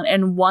really swollen."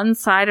 And one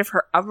side of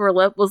her upper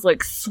lip was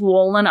like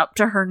swollen up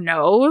to her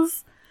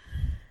nose.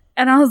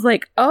 And I was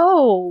like,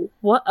 "Oh,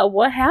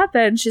 what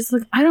happened?" She's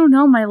like, "I don't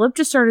know. My lip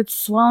just started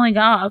swelling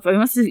up. I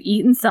must have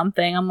eaten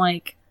something." I'm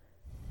like,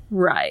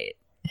 "Right.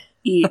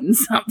 Eaten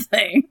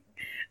something."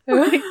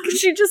 Like,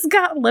 she just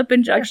got lip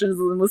injections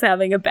and was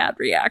having a bad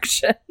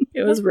reaction.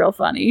 It was real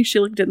funny. She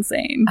looked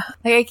insane.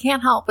 like I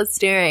can't help but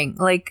staring.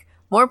 Like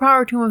more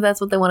power to them if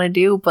that's what they want to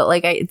do, but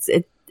like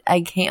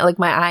I can't, like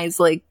my eyes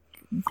like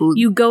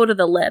You go to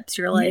the lips.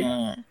 You're like,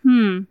 yeah.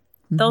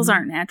 those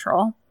aren't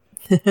natural.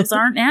 Those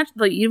aren't natural.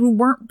 Like, you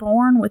weren't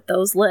born with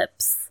those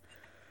lips.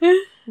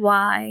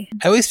 Why?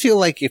 I always feel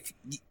like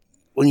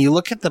when you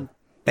look at the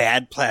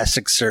bad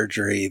plastic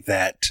surgery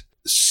that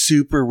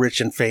super rich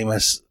and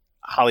famous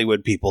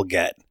Hollywood people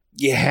get,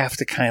 you have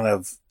to kind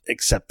of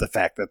accept the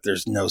fact that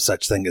there's no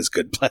such thing as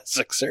good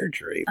plastic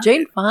surgery.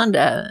 Jane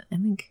Fonda, I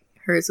think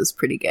hers is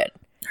pretty good.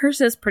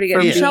 Hers is pretty good.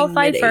 For Michelle being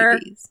Pfeiffer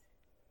mid-80s.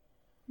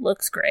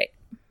 looks great.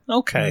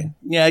 Okay.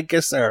 Yeah, I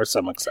guess there are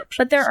some exceptions.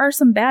 But there are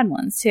some bad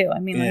ones too. I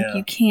mean, Yeah. like,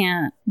 you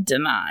can't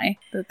deny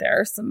that there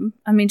are some.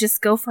 I mean,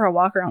 just go for a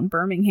walk around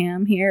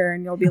Birmingham here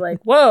and you'll be like,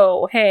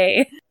 "Whoa,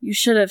 hey, you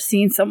should have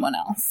seen someone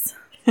else."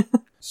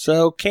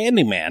 So,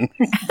 Candyman.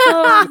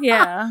 So,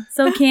 yeah.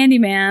 So,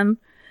 Candyman.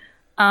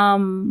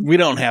 We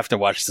don't have to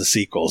watch the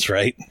sequels,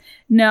 right?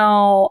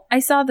 No, I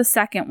saw the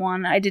second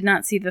one. I did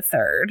not see the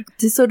third.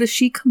 So does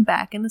she come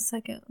back in a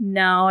second?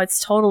 No,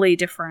 it's totally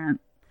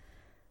different.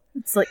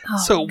 It's like, oh,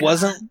 So it God.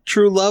 wasn't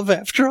true love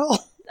after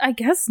all? I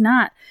guess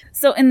not.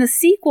 So in the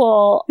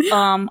sequel,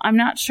 I'm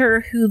not sure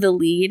who the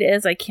lead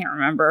is. I can't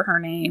remember her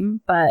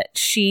name, but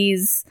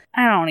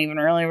I don't even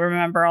really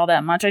remember all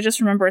that much. I just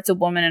remember it's a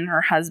woman and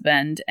her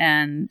husband,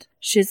 and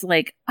she's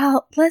like,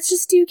 "Oh, let's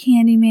just do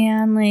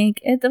Candyman.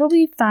 Like, it'll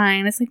be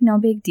fine. It's like no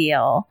big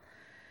deal."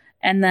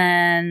 And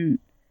then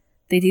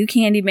they do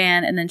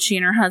Candyman, and then she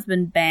and her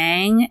husband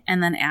bang,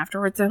 and then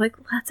afterwards they're like,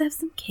 "Let's have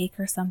some cake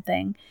or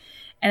something."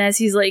 And as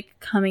he's like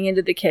coming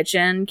into the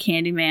kitchen,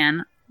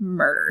 Candyman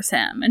murders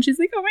him. And she's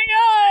like, "Oh my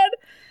God."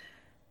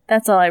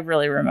 That's all I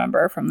really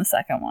remember from the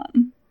second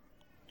one.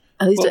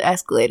 At least it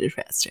escalated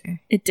faster.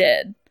 It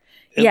did.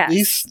 At Yes.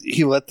 least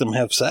he let them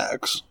have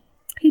sex.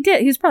 He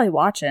did. He was probably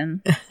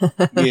watching.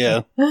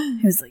 Yeah. He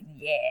was like,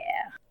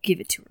 "Yeah, give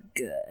it to her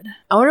good."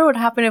 I wonder what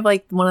happened if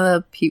like one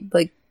of the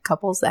like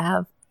couples that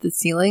have the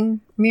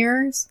ceiling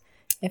mirrors,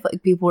 if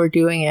like people were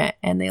doing it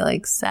and they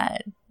like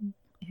said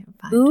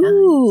 5 times.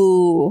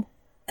 Ooh,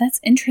 that's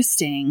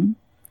interesting.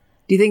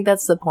 Do you think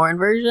that's the porn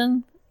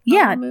version?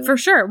 Yeah, the movie? for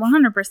sure.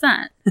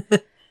 100%.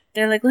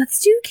 They're like, "Let's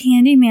do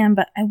Candyman,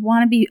 but I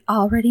want to be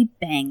already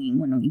banging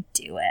when we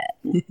do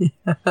it."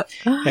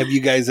 Have you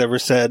guys ever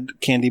said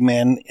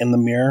Candyman in the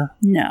mirror?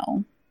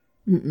 No.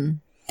 Mm-mm.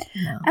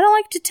 No. I don't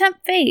like to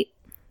tempt fate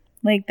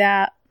like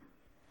that.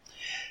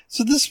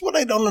 So this is what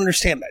I don't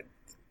understand.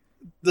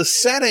 The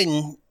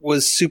setting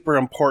was super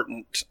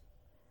important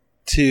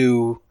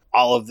to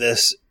all of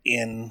this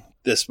in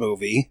this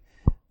movie,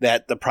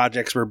 that the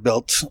projects were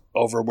built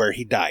over where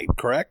he died,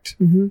 correct?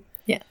 Mm-hmm.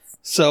 Yes.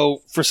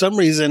 So for some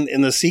reason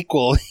in the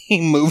sequel,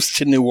 he moves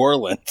to New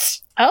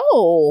Orleans.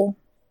 Oh.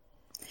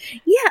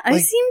 Yeah, I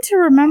Like- seem to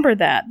remember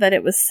that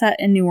it was set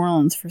in New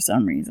Orleans for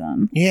some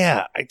reason.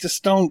 Yeah, I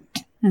just don't...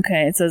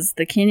 Okay, it says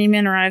the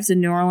Candyman arrives in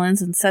New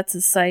Orleans and sets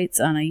his sights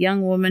on a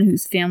young woman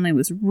whose family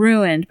was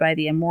ruined by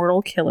the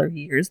immortal killer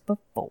years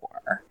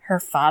before. Her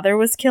father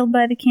was killed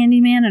by the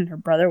Candyman and her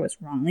brother was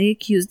wrongly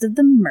accused of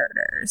the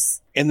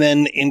murders. And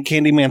then in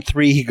Candyman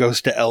 3, he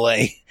goes to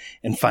L.A.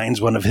 and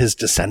finds one of his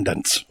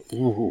descendants.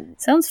 Ooh.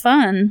 Sounds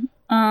fun.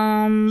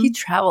 He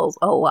travels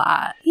a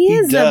lot. He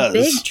is does. a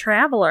big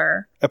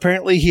traveler.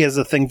 Apparently he has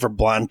a thing for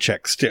blonde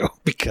chicks, too,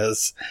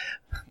 because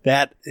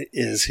that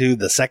is who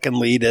the second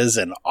lead is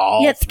in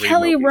all Yes, three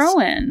Kelly movies.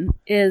 Rowan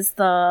is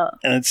the...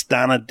 And it's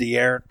Donna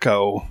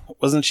D'Errico.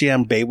 Wasn't she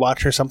on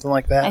Baywatch or something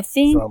like that? I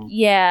think, From-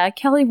 yeah,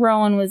 Kelly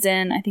Rowan was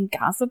in, I think,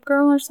 Gossip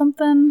Girl or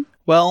something.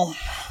 Well,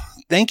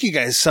 thank you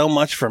guys so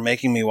much for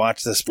making me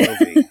watch this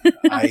movie.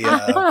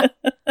 I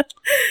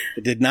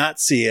did not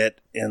see it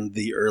in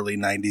the early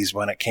 90s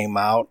when it came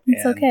out.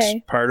 It's and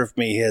okay. part of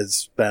me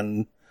has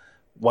been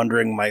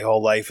wondering my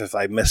whole life if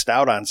I missed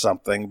out on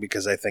something,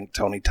 because I think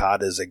Tony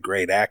Todd is a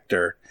great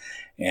actor.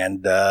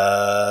 And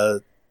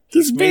this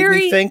He's made very-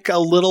 me think a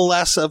little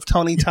less of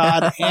Tony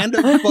Todd and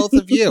of both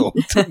of you,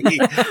 to be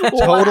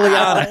totally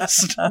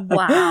honest.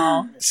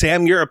 Wow.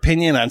 Sam, your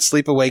opinion on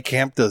Sleepaway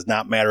Camp does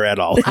not matter at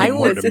all I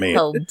anymore was to me.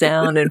 held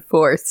down and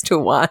forced to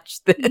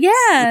watch this.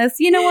 Yes,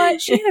 you know what?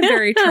 She had a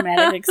very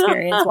traumatic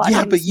experience watching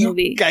Yeah, but this you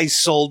movie. guys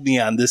sold me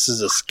on this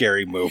is a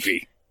scary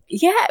movie.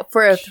 Yeah,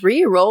 for a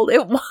 3-year-old,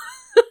 it was.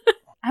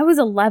 I was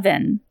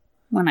 11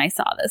 when I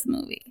saw this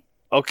movie.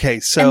 Okay,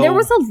 so And there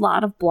was a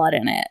lot of blood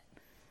in it.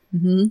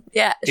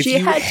 Yeah, If she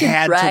you had to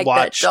had to drag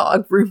watch- that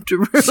dog room to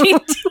room. She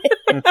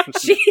did.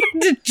 She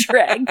had to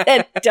drag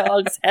that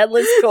dog's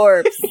headless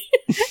corpse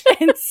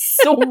and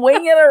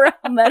swing it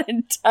around that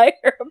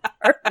entire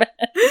apartment.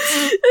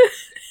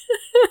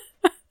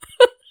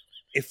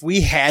 if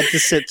we had to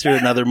sit through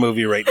another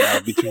movie right now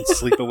between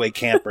Sleepaway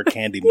Camp or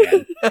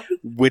Candyman,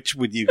 which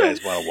would you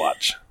guys want to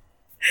watch?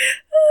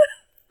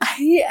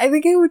 I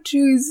think I would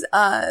choose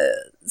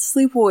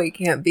Sleepaway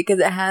Camp because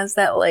it has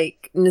that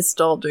like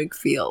nostalgic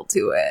feel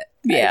to it.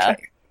 Yeah. It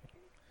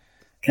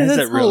has it's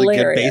that really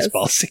hilarious. good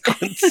baseball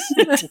sequence.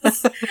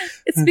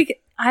 It's because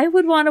I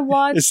would want to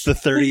watch. It's the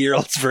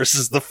 30-year-olds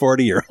versus the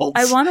 40-year-olds.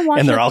 I want to watch.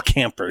 and they're it- all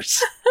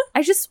campers.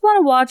 I just want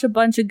to watch a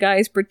bunch of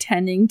guys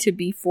pretending to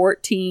be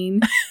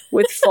 14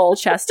 with full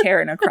chest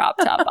hair and a crop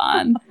top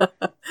on,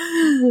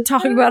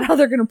 talking about how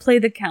they're going to play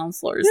the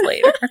counselors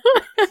later.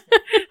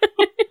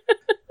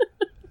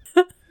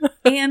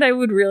 And I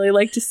would really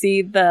like to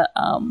see the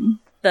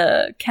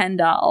Ken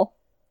doll,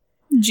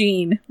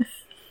 Gene,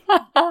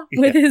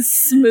 with his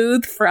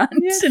smooth front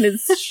and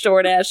his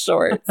short ass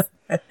shorts.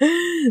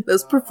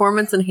 Those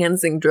performance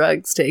enhancing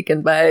drugs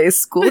taken by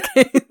school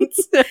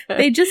kids.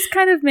 They just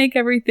kind of make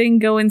everything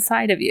go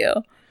inside of you.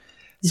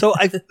 So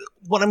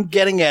what I'm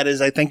getting at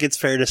is I think it's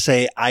fair to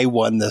say I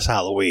won this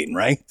Halloween,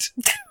 right?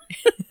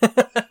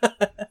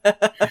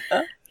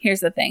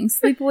 Here's the thing: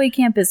 Sleepaway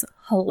Camp is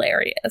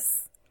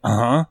hilarious.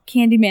 Uh-huh.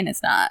 Candyman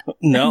is not.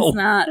 No. It's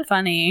not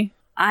funny.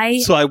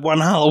 So I won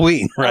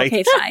Halloween, right?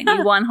 Okay, fine.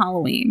 You won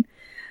Halloween.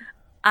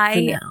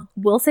 I now.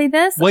 will say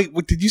this. Wait,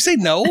 what, did you say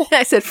no?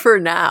 I said for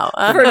now.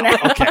 For now.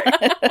 Okay.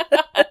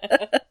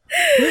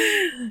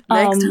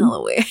 Next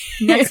Halloween.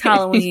 Next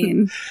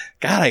Halloween.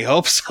 God, I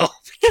hope so.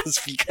 Because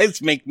if you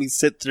guys make me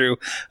sit through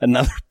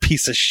another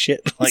piece of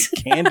shit like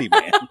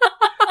Candyman.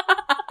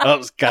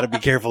 Oh, got to be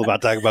careful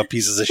about talking about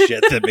pieces of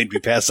shit that made me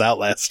pass out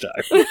last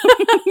time.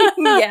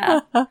 Yeah.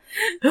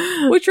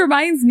 Which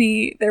reminds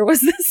me, there was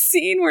this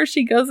scene where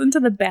she goes into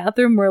the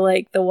bathroom where,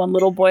 like, the one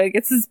little boy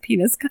gets his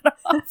penis cut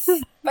off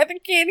by the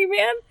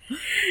Candyman.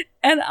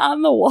 And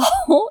on the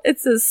wall, it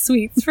says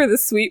sweets for the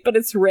sweet, but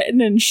it's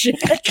written in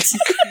shit.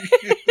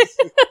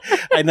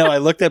 I know. I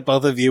looked at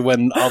both of you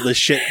when all the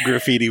shit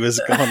graffiti was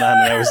going on,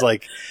 and I was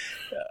like,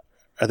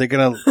 are they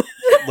going to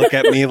look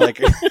at me like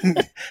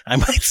I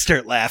might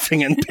start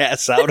laughing and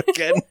pass out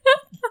again?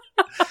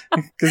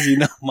 Because you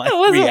know my I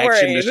wasn't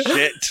reaction to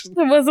worried. shit.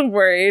 I wasn't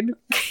worried.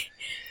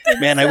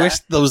 Man, I wish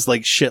those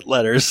like shit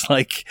letters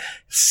like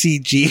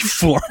CG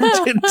formed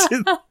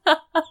into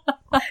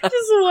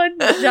Just one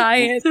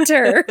giant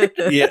turd.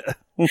 yeah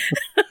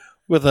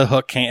with a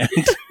hook hand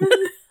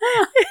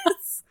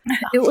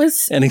It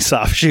was and he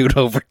soft shoot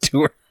over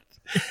to her.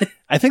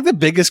 I think the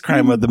biggest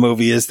crime of the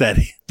movie is that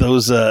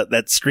those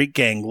that street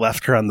gang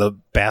left her on the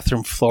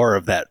bathroom floor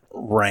of that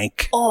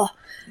rank. oh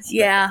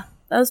yeah,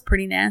 that was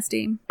pretty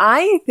nasty.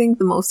 I think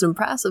the most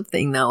impressive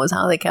thing, though, is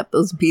how they kept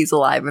those bees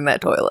alive in that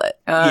toilet.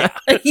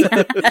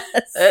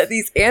 Yes.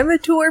 These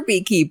amateur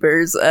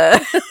beekeepers.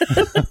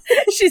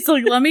 She's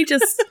like, let me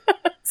just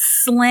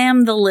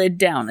slam the lid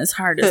down as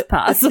hard as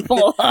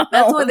possible.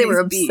 That's why they were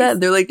upset.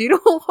 They're like, do you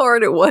know how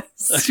hard it was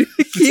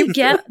to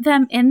get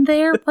them in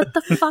there? What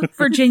the fuck,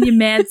 Virginia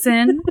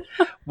Madsen?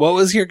 What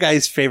was your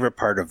guys' favorite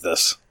part of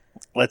this?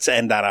 Let's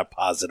end on a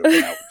positive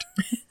note.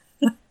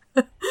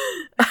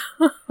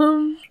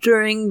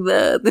 During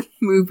the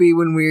movie,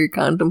 when we were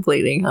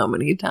contemplating how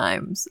many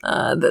times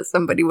that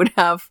somebody would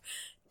have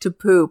to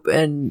poop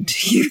and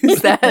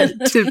use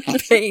that to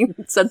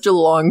paint such a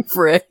long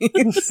phrase.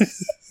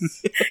 Because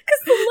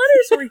the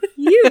letters were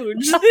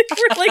huge. They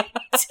were like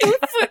 2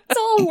 foot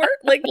tall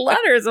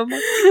letters. I'm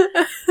like,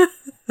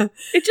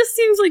 it just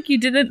seems like you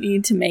didn't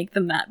need to make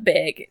them that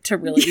big to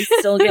really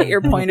still get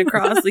your point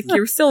across. Like,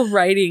 you're still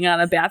writing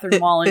on a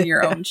bathroom wall in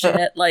your own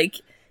shit.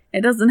 Like,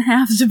 it doesn't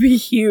have to be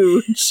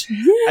huge.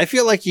 I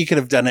feel like you could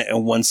have done it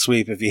in one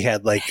sweep if you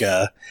had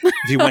if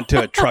you went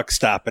to a truck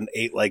stop and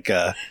ate like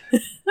a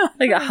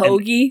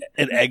hoagie,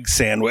 an egg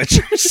sandwich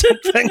or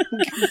something.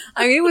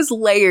 I mean, it was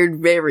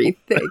layered very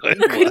thick.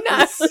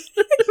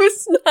 It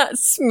was not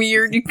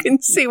smeared. You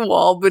can see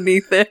wall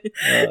beneath it.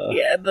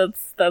 Yeah,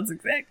 that's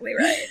exactly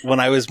right.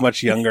 When I was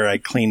much younger, I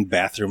cleaned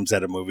bathrooms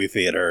at a movie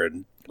theater,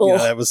 and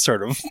that was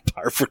sort of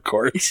par for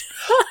course.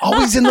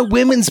 Always in the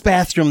women's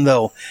bathroom,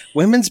 though.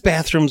 Women's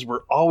bathrooms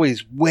were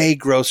always way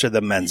grosser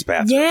than men's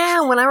bathrooms.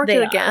 Yeah, when I worked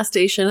at a gas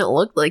station, it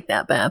looked like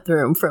that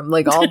bathroom from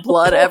all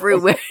blood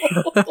everywhere.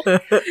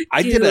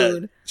 I did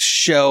a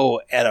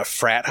show at a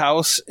frat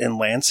house in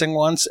Lansing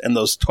once, and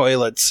those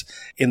toilets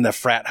in the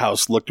frat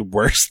house looked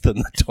worse than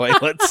the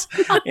toilets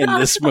in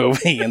this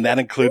movie, and that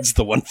includes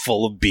the one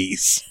full of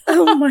bees.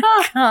 Oh my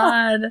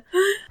god.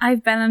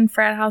 I've been in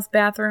frat house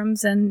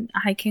bathrooms, and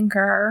I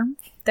concur.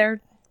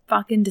 They're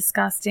fucking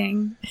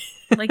disgusting.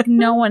 Like,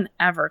 no one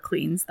ever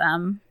cleans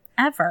them.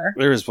 Ever.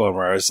 There was one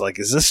where I was like,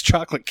 is this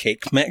chocolate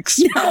cake mix?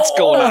 What's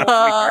going on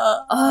here?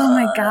 Oh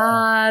my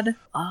god.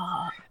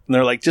 And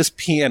they're like, just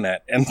pee in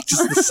it. And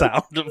just the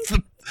sound of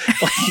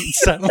it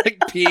sounded like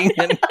peeing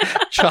in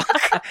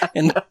chalk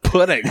and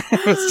pudding.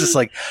 It was just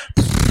like...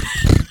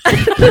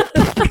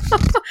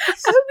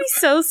 I would be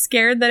so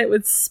scared that it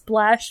would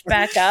splash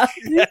back up.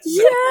 Yeah.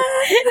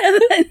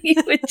 And then you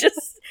would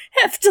just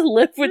have to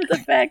live with the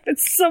fact that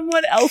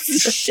someone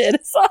else's shit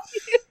is on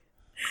you.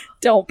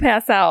 Don't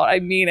pass out. I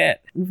mean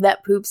it.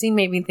 That poop scene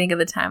made me think of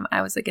the time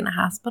I was in a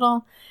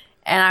hospital,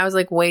 and I was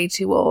way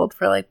too old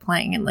for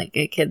playing in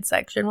a kid's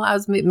section. Well, I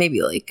was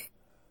maybe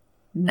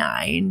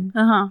 9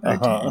 or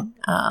 10.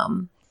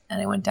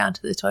 And I went down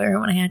to the toilet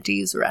room and I had to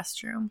use the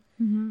restroom.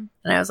 Mm-hmm.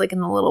 And I was in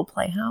the little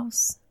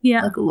playhouse.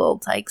 Yeah. A little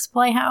Tykes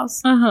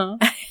playhouse. I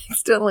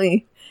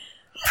accidentally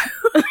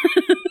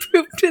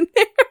pooped in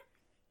there.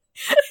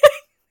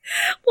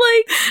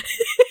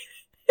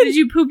 Did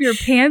you poop your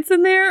pants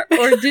in there?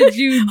 Or did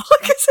you...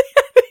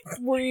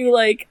 were you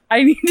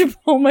I need to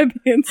pull my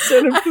pants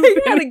down and poop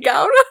I had a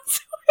gown on,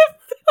 so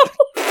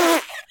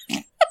I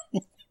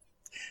fell.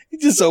 You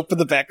just open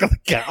the back of the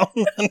gown.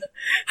 And then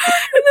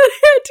I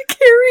had to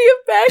carry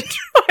it back to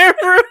my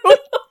room.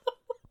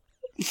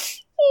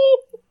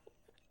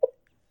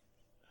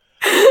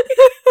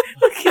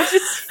 It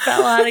just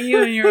fell out of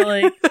you and you were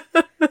like,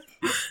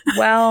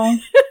 well...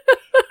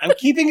 I'm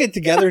keeping it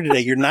together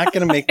today. You're not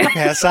going to make me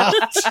pass out.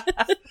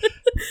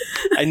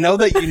 I know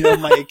that you know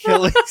my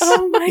Achilles.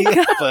 Oh my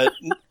God. But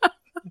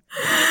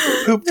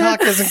poop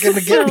talk isn't going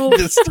to get me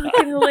this time.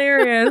 Fucking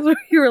hilarious.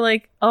 You were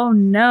like, oh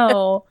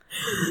no.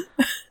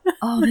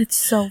 Oh, that's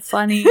so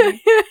funny.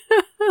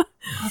 Oh,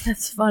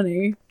 that's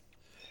funny.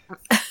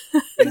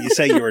 And you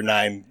say you were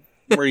 9.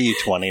 Were you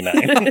 29?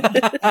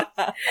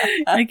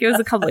 It was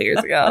a couple of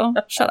years ago.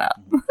 Shut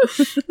up.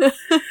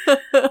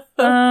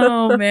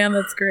 Oh, man,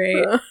 that's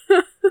great.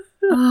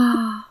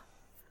 Oh.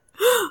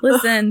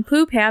 Listen,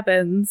 poop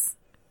happens.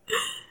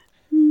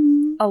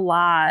 A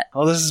lot.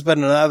 Well, this has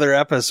been another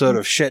episode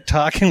of Shit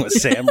Talking with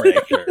Sam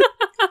Raker.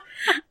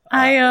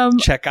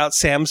 Check out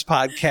Sam's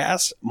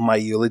podcast, My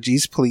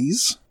Eulogies,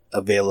 Please.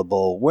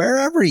 Available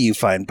wherever you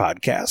find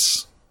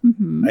podcasts.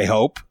 Mm-hmm. I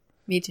hope.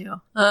 Me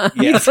too.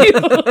 Yeah.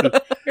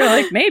 You're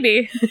like,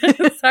 maybe.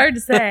 It's hard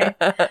to say.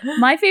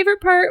 My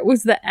favorite part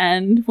was the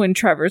end when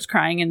Trevor's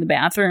crying in the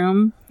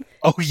bathroom.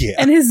 Oh, yeah.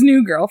 And his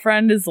new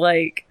girlfriend is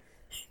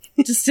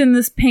just in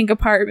this pink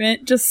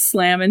apartment, just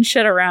slamming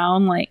shit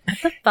around. What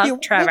the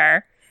fuck,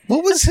 Trevor?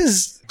 What was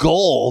his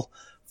goal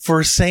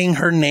for saying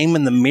her name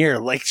in the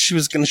mirror? She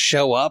was going to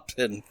show up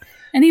and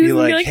he was be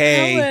like,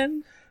 hey,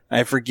 Helen,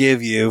 I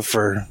forgive you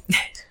for...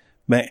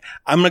 I'm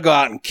going to go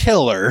out and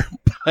kill her,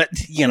 but,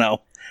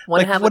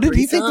 what did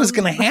he think was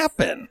going to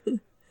happen?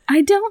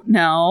 I don't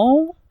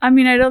know. I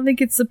mean, I don't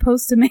think it's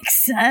supposed to make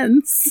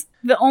sense.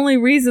 The only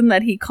reason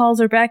that he calls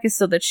her back is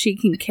so that she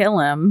can kill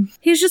him.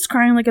 He's just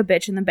crying like a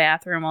bitch in the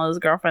bathroom while his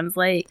girlfriend's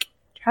like,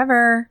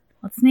 Trevor,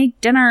 let's make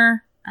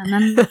dinner. And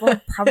then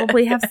we'll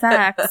probably have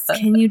sex.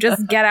 Can you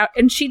just get out?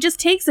 And she just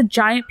takes a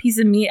giant piece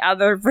of meat out of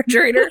the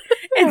refrigerator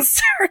and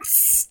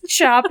starts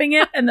chopping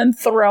it and then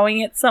throwing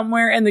it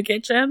somewhere in the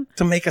kitchen.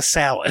 To make a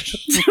salad.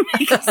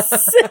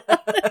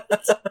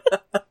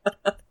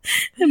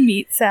 A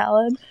meat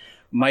salad.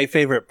 My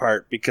favorite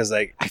part, because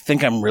I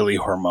think I'm really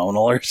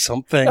hormonal or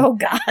something, Oh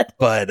God.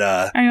 but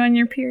Are you on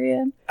your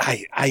period?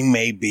 I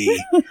may be.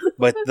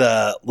 But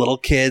the little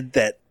kid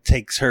that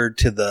takes her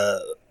to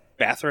the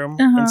bathroom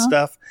and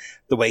stuff,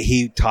 the way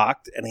he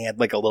talked and he had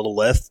like a little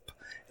lisp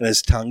and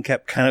his tongue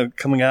kept kind of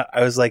coming out,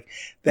 I was like,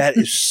 that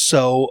is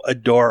so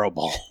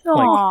adorable.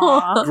 Like,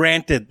 Aww.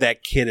 granted,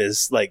 that kid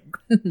is like,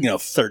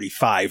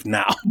 35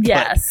 now. but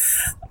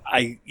Yes.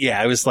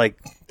 I was like,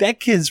 that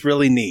kid's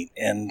really neat,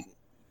 and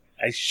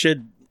I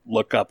should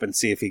look up and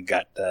see if he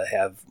got to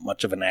have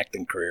much of an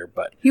acting career.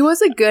 But He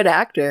was a good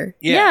actor.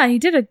 Yeah, he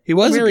did a he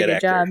was really a good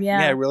actor. job. Yeah.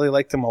 I really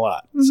liked him a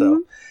lot.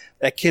 So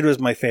that kid was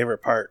my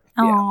favorite part.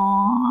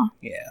 Aww.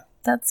 Yeah,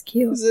 That's he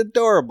cute. was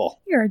adorable.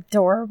 You're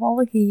adorable.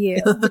 Look at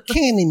you. The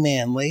Candy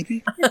Man,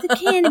 lady. The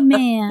candy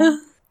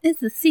man.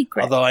 It's a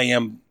secret. Although I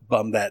am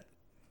bummed that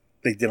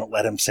they didn't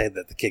let him say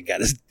that the kid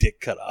got his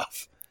dick cut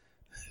off.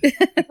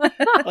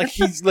 Like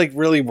he's like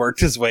really worked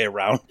his way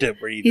around it,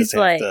 where you He's just have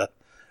like- to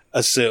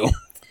assume.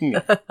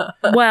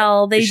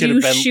 Well, they He should do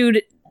have been- shoot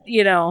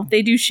it,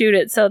 they do shoot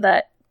it so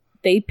that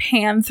they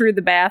pan through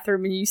the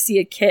bathroom and you see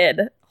a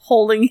kid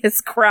holding his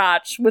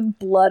crotch with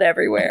blood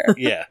everywhere.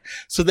 Yeah.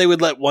 So they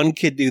would let one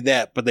kid do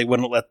that, but they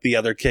wouldn't let the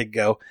other kid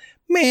go,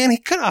 man, he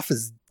cut off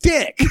his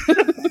dick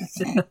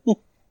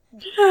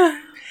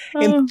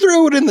and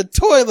threw it in the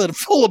toilet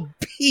full of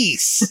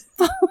peace.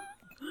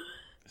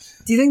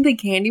 Do you think the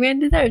Candyman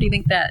did that, or do you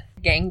think that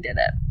gang did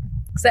it?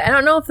 Because I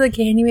don't know if the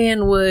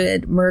Candyman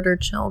would murder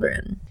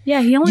children.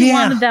 Yeah, he only Yeah.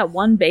 wanted that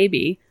one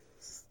baby.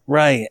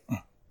 Right.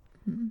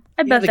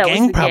 I bet the that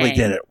gang was the probably gang.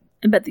 did it.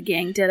 I bet the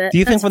gang did it. Do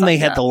you think That's when they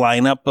fucked had the up.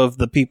 lineup of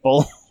the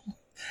people,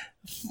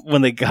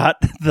 when they got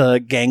the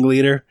gang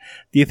leader,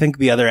 do you think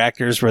the other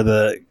actors were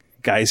the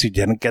guys who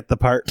didn't get the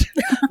part?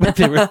 But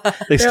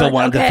they still like,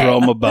 wanted okay. to throw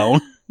him a bone?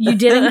 You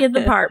didn't get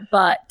the part,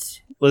 but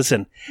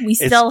Listen, we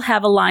still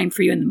have a line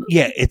for you in the movie.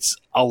 yeah, it's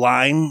a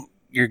line.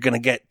 You're going to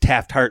get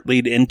Taft-Hartley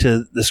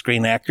into the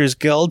Screen Actors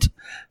Guild.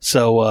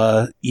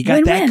 So you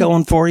got that Win-win.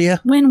 going for you.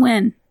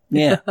 Win-win.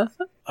 Yeah.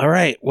 All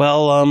right.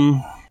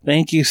 Well,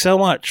 thank you so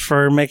much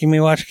for making me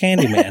watch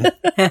Candyman.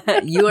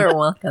 You are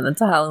welcome. That's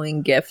a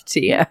Halloween gift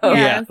to you. Yeah,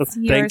 Yes,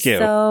 thank you. You're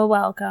so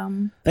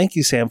welcome. Thank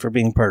you, Sam, for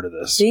being part of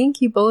this.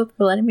 Thank you both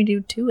for letting me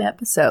do 2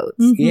 episodes.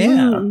 Yeah.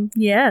 Mhm.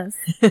 Yes.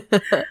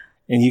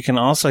 And you can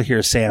also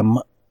hear Sam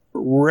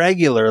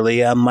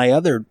regularly on my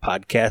other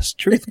podcast,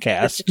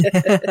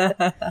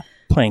 Truthcast,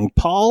 playing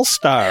Paul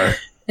Starr.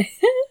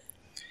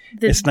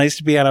 It's nice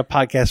to be on a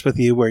podcast with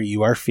you where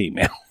you are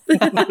female.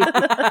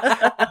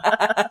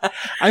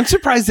 I'm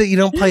surprised that you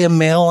don't play a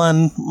male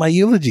on my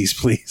eulogies,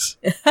 please.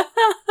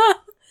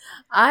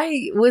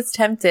 I was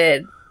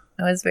tempted.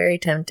 I was very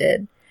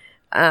tempted.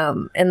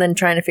 And then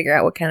trying to figure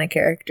out what kind of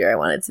character I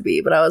wanted to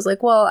be. But I was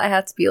like, well, I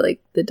have to be like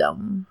the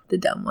dumb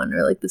one,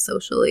 or like the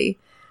socially.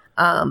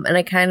 And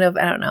I kind of,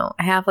 I don't know,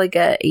 I have like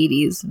a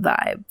 80s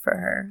vibe for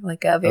her.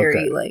 Like a very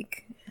Okay.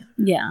 like,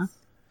 Yeah.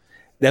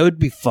 That would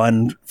be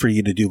fun for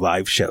you to do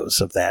live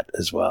shows of that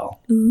as well.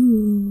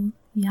 Ooh.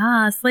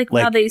 Yes. Like how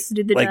Like- they used to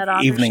do the Like Dead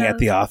Author evening at shows.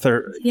 the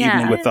author, Yeah.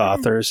 evening with the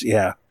authors.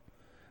 Yeah.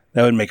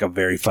 That would make a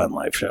very fun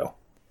live show.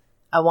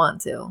 I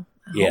want to.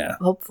 Yeah.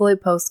 Hopefully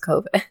post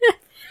COVID.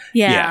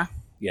 Yeah.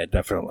 Yeah,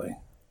 definitely.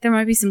 There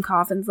might be some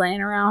coffins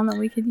laying around that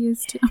we could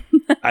use too.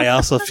 I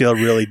also feel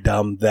really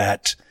dumb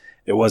that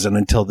it wasn't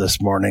until this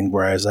morning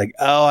where I was like,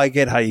 oh, I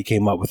get how you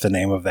came up with the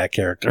name of that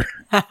character.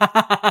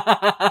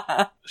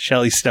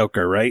 Shelley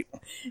Stoker, right?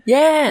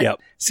 Yeah. Yep.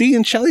 See,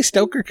 and Shelley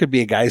Stoker could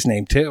be a guy's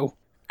name too.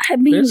 I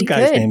mean, There's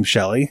guys could. named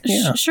Shelley.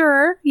 Yeah.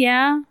 sure.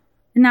 Yeah.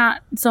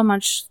 Not so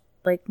much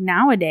like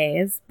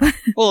nowadays, but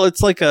Well,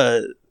 it's like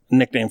a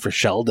nickname for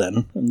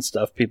Sheldon and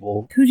stuff.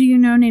 People, who do you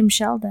know named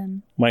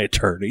Sheldon? my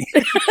attorney.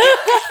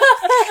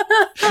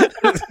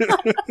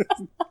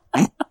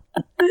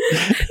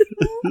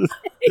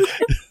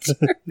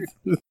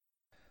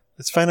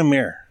 Let's find a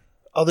mirror.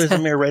 Oh, there's a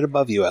mirror right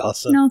above you,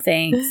 Allison. No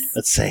thanks.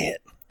 Let's say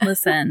it.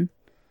 Listen.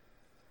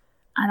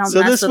 I don't So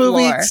mess this with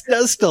movie lore.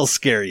 does still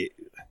scare you.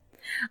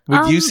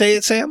 Would you say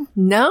it, Sam?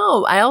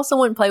 No, I also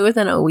wouldn't play with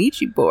an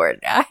Ouija board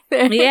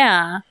either.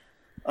 Yeah.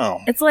 Oh,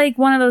 It's like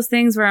one of those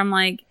things where I'm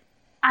like,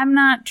 I'm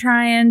not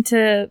trying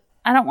to,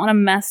 I don't want to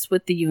mess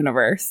with the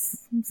universe.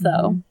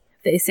 So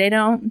if they say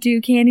don't do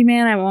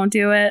Candyman, I won't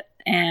do it.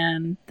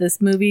 And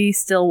this movie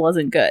still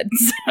wasn't good.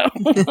 So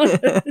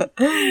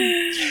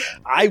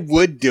I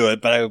would do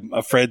it, but I'm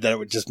afraid that it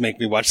would just make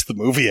me watch the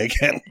movie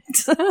again.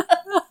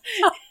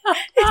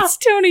 it's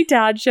Tony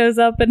Todd shows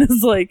up and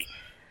is like,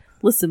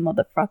 listen,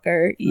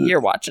 motherfucker, you're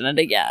watching it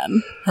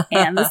again.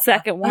 And the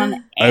second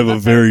one. I have and a the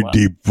very third one.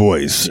 deep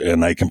voice,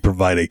 and I can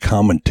provide a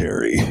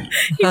commentary.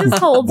 He just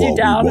holds while you we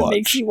down and watch.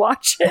 makes you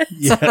watch it.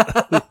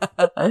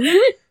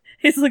 Yeah.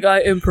 He's like,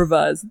 I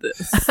improvised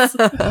this.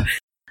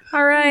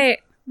 All right.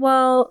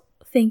 Well,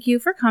 thank you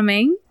for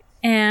coming.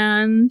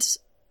 And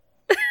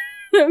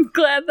I'm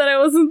glad that I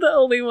wasn't the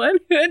only one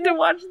who had to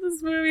watch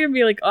this movie and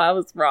be like, oh, I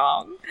was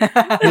wrong. I'm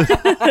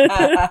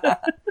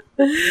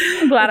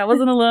glad I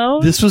wasn't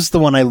alone. This was the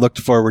one I looked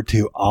forward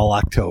to all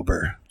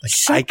October. Like,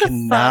 Shut I the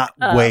cannot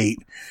fuck up. wait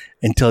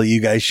until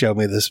you guys show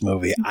me this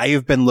movie. I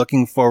have been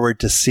looking forward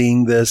to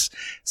seeing this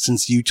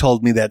since you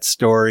told me that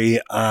story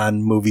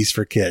on Movies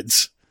for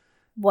Kids.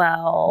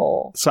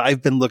 Well, So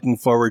I've been looking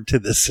forward to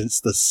this since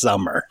the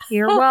summer.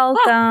 you're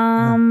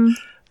welcome.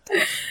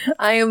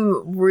 I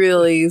am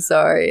really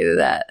sorry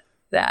that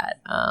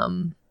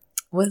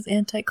was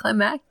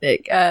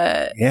anticlimactic.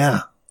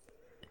 Yeah.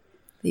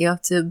 You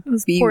have to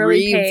was be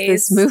poorly read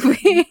this paced.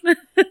 movie.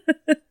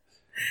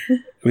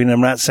 I mean,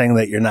 I'm not saying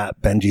that you're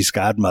not Benji's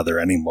godmother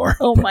anymore,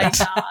 Oh my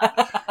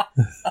god.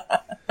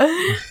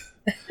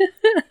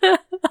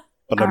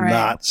 but All I'm right.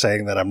 not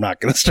saying that I'm not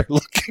going to start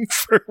looking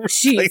for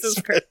Jesus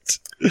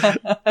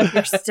replacement.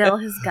 You're still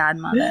his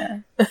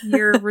godmother.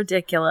 You're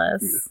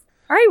ridiculous.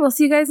 All right, we'll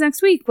see you guys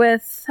next week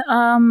with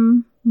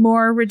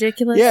more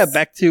ridiculous. Yeah,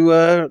 back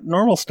to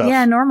normal stuff.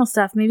 Yeah, normal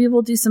stuff. Maybe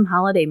we'll do some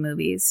holiday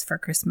movies for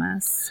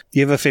Christmas. Do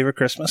you have a favorite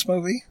Christmas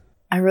movie?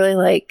 I really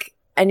like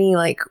any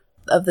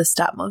of the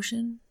stop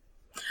motion.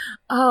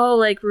 Oh,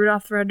 like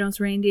Rudolph the Red-Nosed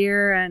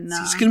Reindeer, and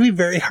It's going to be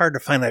very hard to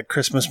find a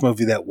Christmas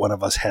movie that one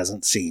of us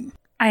hasn't seen.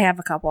 I have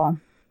a couple.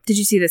 Did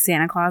you see the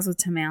Santa Claus with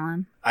Tim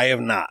Allen? I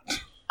have not.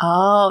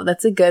 Oh,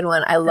 that's a good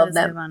one. I love is a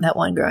that good one. that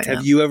one growing Have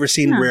up. you ever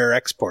seen Yeah. Rare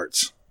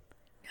Exports?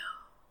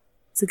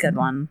 It's a good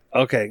one.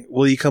 Okay.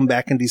 Will you come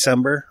back in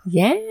December?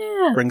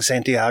 Yeah. Bring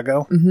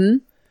Santiago?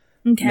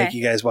 Mm-hmm. Okay. Make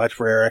you guys watch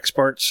Rare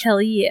Exports?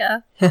 Hell yeah.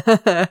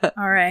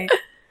 All right.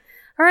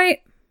 All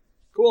right.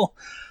 Cool.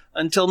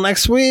 Until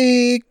next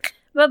week.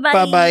 Bye-bye.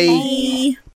 Bye-bye.